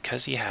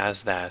 because he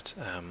has that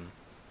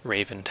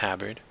Raven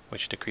Tabard,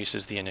 which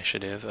decreases the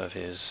initiative of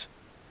his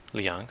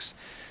Leonks,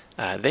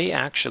 they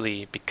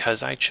actually,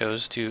 because I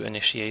chose to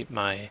initiate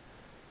my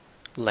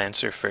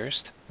Lancer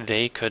first,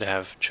 they could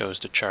have chose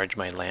to charge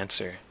my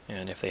Lancer,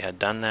 and if they had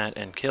done that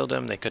and killed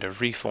him, they could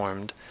have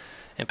reformed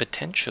and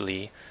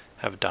potentially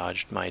have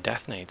dodged my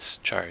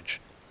Deathknights charge.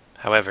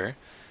 However,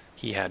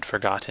 he had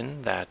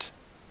forgotten that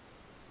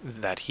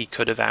he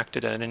could have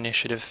acted at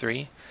initiative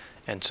 3,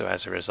 and so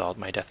as a result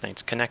my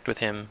Deathknights connect with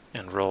him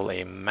and roll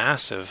a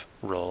massive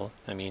roll.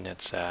 I mean,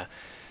 it's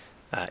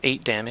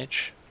 8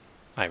 damage.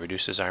 I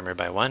reduce his armor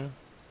by 1.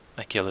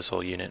 I kill his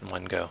whole unit in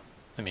one go.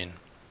 I mean,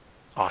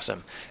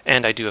 awesome.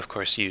 And I do, of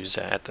course, use,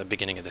 at the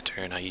beginning of the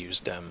turn, I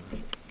used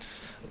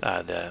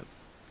the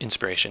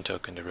inspiration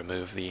token to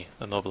remove the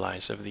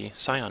immobilize of the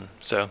Scion.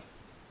 So,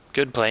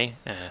 good play.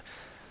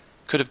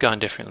 Could have gone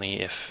differently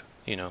if,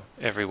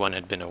 everyone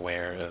had been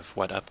aware of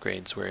what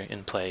upgrades were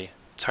in play.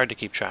 It's hard to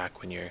keep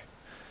track when you're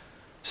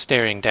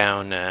staring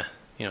down,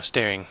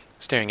 staring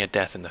at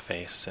death in the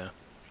face, so.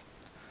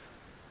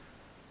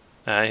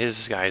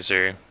 His guys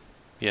are,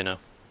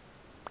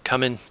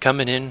 coming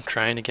in,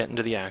 trying to get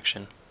into the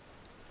action.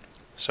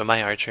 So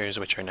my archers,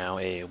 which are now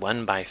a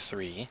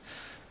 1/3,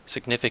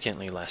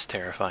 significantly less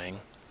terrifying,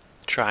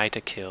 try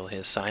to kill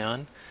his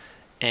Scion,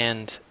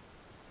 and,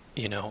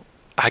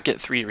 I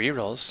get 3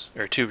 rerolls,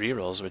 or 2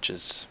 rerolls, which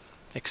is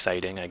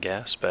exciting, I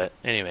guess, but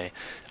anyway,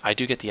 I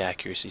do get the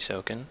accuracy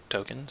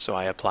token, so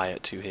I apply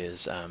it to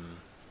his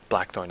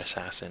Blackthorn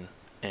Assassin,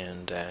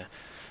 and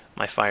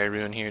my Fire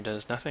Rune here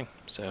does nothing,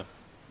 so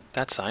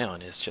that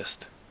Scion is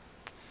just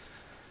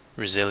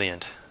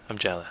resilient. I'm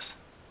jealous.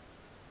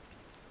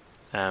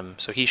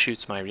 So he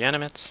shoots my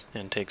reanimates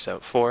and takes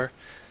out 4.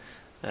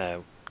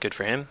 Good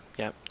for him.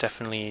 Yeah,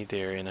 definitely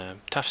they're in a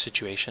tough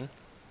situation.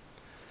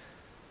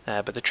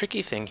 But the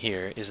tricky thing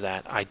here is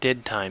that I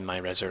did time my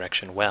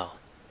resurrection well.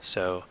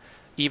 So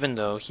even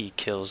though he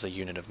kills a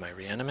unit of my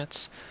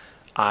reanimates,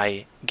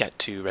 I get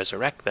to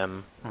resurrect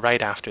them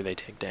right after they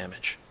take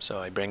damage. So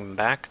I bring them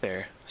back.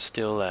 They're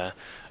still a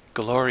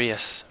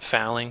glorious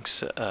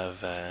phalanx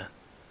of a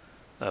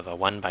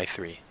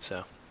 1x3.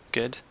 So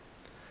good.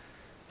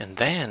 And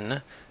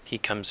then he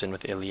comes in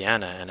with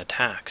Ileana and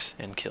attacks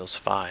and kills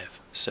 5.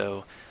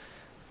 So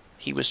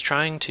he was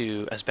trying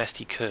to, as best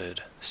he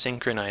could,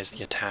 synchronize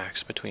the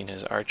attacks between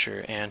his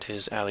archer and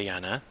his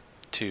Aliana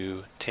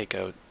to take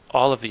out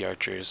all of the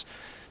archers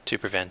to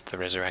prevent the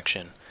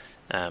resurrection.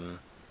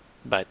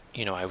 But,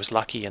 I was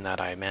lucky in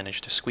that I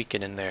managed to squeak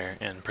it in there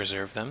and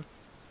preserve them.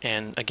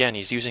 And again,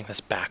 he's using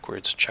this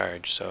backwards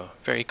charge, so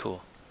very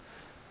cool.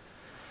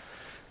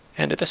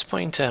 And at this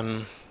point,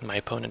 my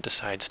opponent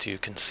decides to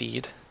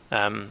concede.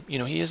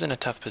 He is in a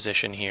tough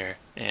position here,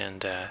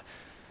 and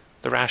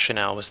the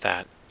rationale was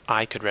that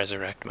I could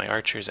resurrect my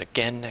archers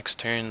again next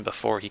turn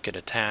before he could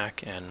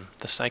attack, and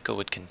the cycle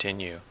would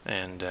continue.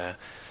 And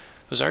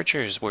those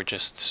archers were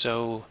just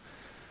so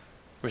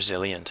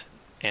resilient,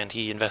 and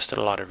he invested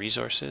a lot of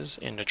resources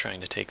into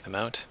trying to take them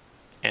out,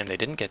 and they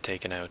didn't get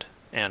taken out,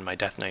 and my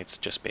Deathknights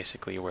just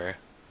basically were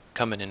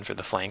coming in for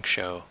the flank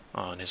show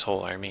on his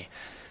whole army.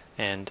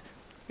 And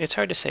it's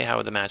hard to say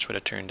how the match would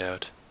have turned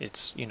out.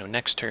 It's,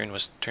 next turn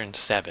was turn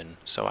 7,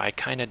 so I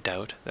kind of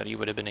doubt that he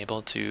would have been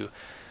able to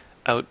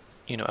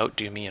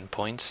outdo me in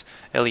points.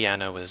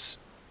 Ileana was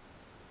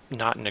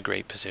not in a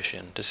great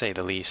position, to say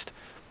the least,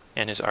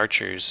 and his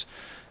archers,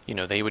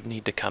 they would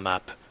need to come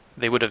up.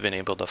 They would have been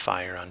able to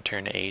fire on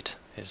turn 8,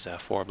 his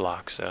 4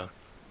 blocks, so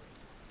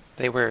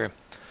they were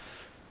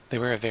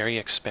a very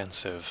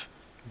expensive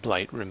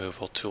blight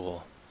removal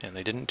tool, and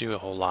they didn't do a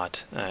whole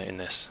lot in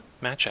this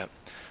matchup.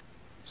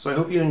 So I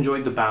hope you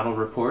enjoyed the battle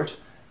report.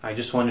 I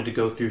just wanted to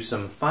go through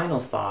some final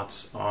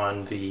thoughts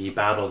on the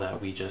battle that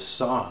we just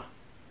saw.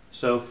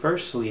 So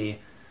firstly,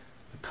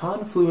 the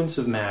Confluence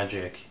of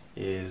Magic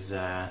is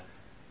a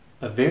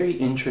very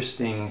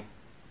interesting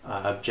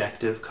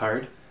objective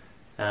card.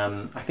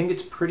 I think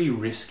it's pretty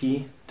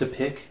risky to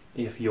pick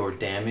if your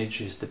damage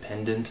is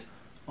dependent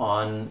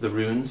on the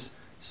runes,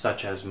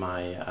 such as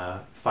my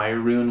fire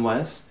rune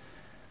was.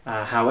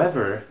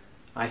 However,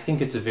 I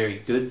think it's a very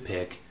good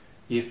pick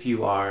if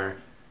you are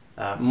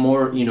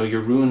more,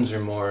 your runes are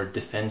more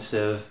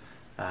defensive.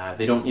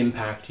 They don't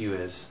impact you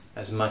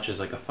as much as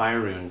like a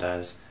fire rune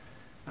does.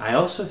 I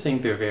also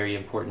think they're very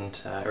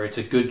important, or it's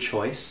a good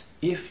choice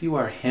if you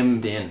are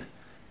hemmed in.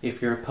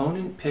 If your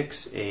opponent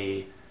picks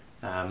a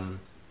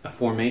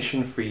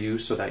formation for you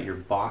so that you're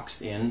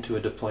boxed into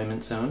a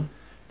deployment zone,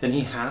 then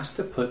he has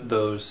to put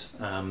those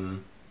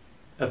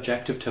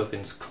objective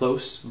tokens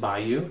close by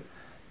you.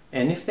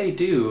 And if they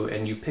do,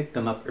 and you pick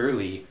them up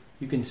early,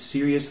 you can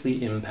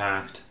seriously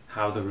impact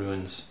how the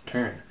runes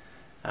turn.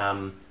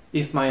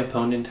 If my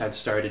opponent had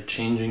started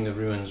changing the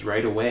runes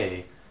right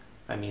away,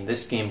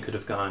 this game could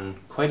have gone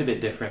quite a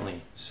bit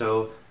differently.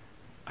 So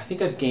I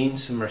think I've gained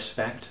some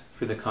respect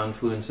for the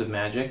Confluence of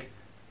Magic,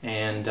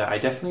 and I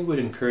definitely would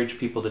encourage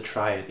people to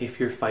try it if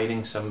you're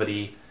fighting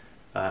somebody,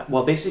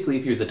 basically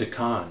if you're the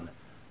Deccan,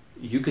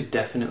 you could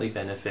definitely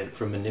benefit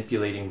from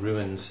manipulating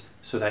runes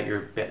so that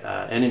your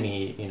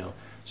enemy,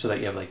 so that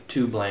you have like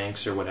 2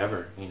 blanks or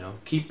whatever,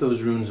 keep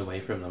those runes away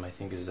from them, I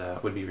think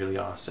would be really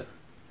awesome.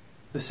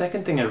 The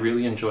second thing I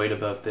really enjoyed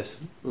about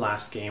this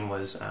last game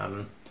was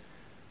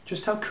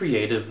just how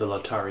creative the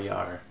Latari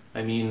are.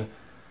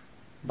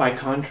 By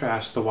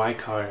contrast, the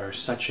Waiqar are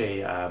such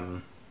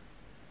a,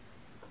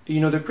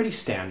 they're pretty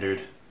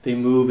standard. They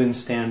move in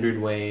standard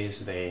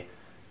ways.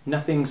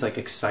 Nothing's like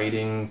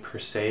exciting per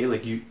se.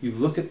 Like you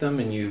look at them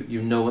and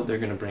you know what they're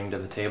going to bring to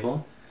the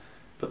table.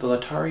 But the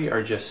Latari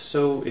are just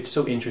it's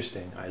so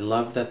interesting. I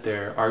love that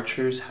their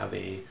archers have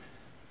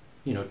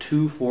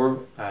two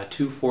 4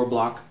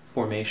 block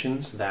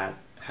formations that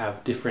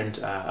have different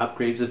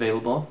upgrades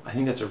available. I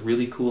think that's a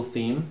really cool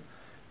theme.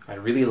 I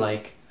really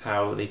like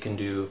how they can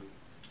do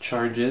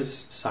charges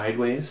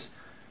sideways.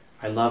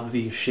 I love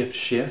the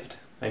shift.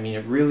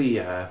 It really,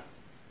 I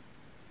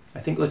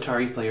think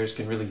Latari players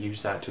can really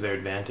use that to their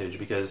advantage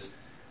because,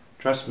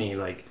 trust me,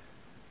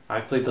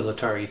 I've played the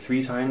Latari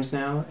 3 times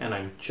now, and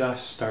I'm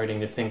just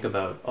starting to think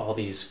about all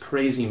these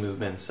crazy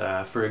movements.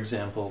 For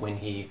example, when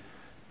he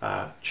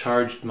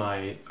charged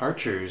my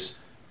archers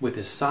with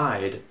his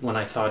side when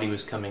I thought he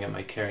was coming at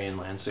my Carrion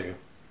Lancer.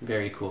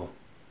 Very cool.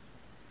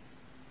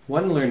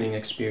 One learning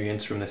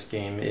experience from this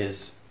game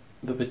is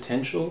the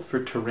potential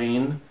for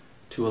terrain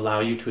to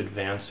allow you to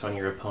advance on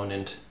your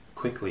opponent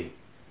quickly.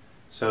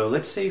 So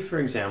let's say, for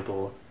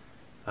example,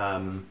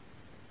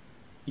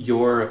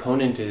 your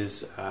opponent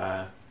is,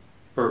 or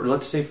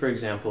let's say, for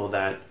example,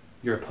 that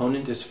your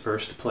opponent is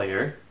first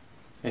player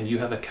and you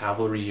have a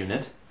cavalry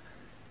unit,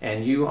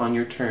 and you on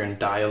your turn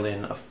dial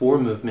in a 4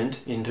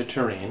 movement into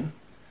terrain,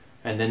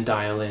 and then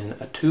dial in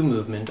a 2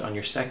 movement on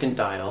your second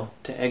dial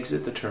to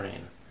exit the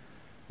terrain.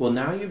 Well,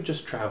 now you've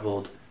just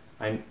traveled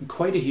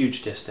quite a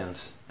huge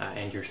distance,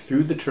 and you're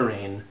through the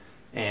terrain,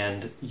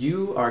 and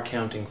you are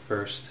counting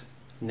first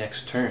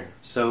next turn.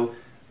 So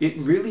it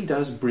really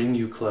does bring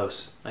you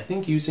close. I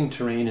think using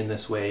terrain in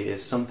this way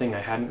is something I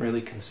hadn't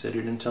really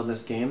considered until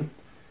this game,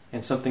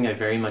 and something I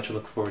very much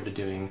look forward to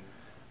doing,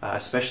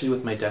 especially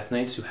with my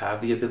Deathknights who have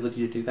the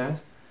ability to do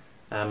that.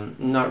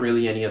 Not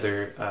really any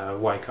other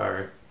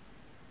Waiqar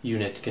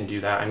unit can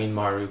do that. I mean,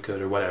 Maru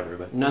could or whatever,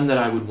 but none that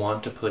I would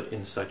want to put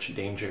in such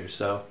danger.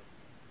 So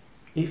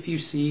if you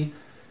see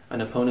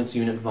an opponent's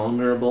unit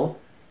vulnerable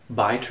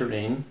by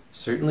terrain,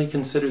 certainly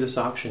consider this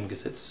option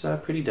because it's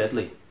pretty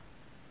deadly.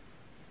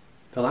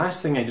 The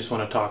last thing I just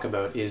want to talk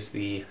about is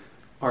the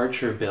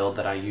archer build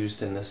that I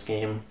used in this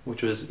game,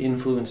 which was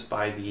influenced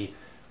by the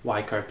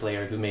Waiqar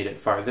player who made it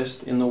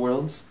farthest in the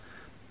worlds.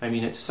 I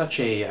mean, it's such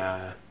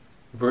a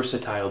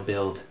versatile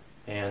build,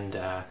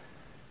 and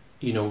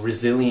you know,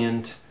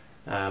 resilient.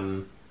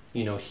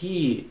 You know,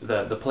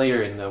 the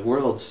player in the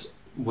worlds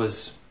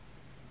was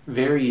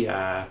very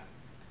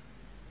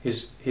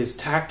his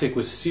tactic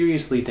was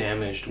seriously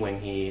damaged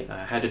when he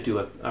had to do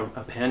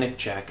a panic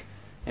check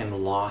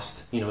and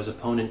lost. You know, his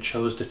opponent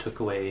chose to take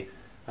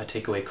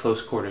away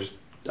close quarters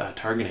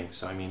targeting.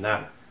 So I mean,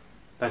 that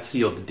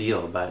sealed the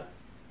deal. But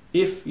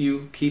if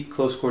you keep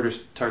close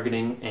quarters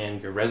targeting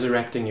and you're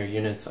resurrecting your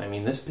units, I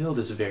mean, this build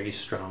is very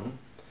strong.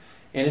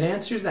 And it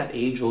answers that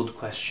age-old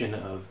question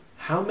of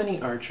how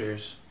many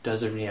archers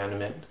does a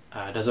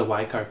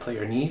Waiqar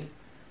player need?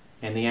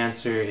 And the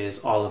answer is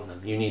all of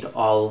them. You need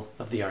all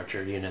of the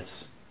archer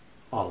units,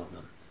 all of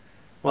them.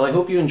 Well, I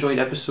hope you enjoyed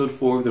episode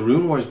 4 of the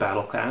Runewars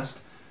Battlecast.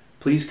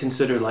 Please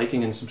consider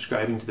liking and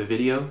subscribing to the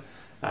video.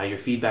 Your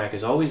feedback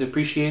is always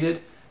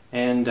appreciated.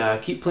 And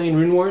keep playing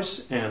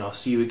Runewars, and I'll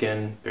see you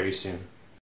again very soon.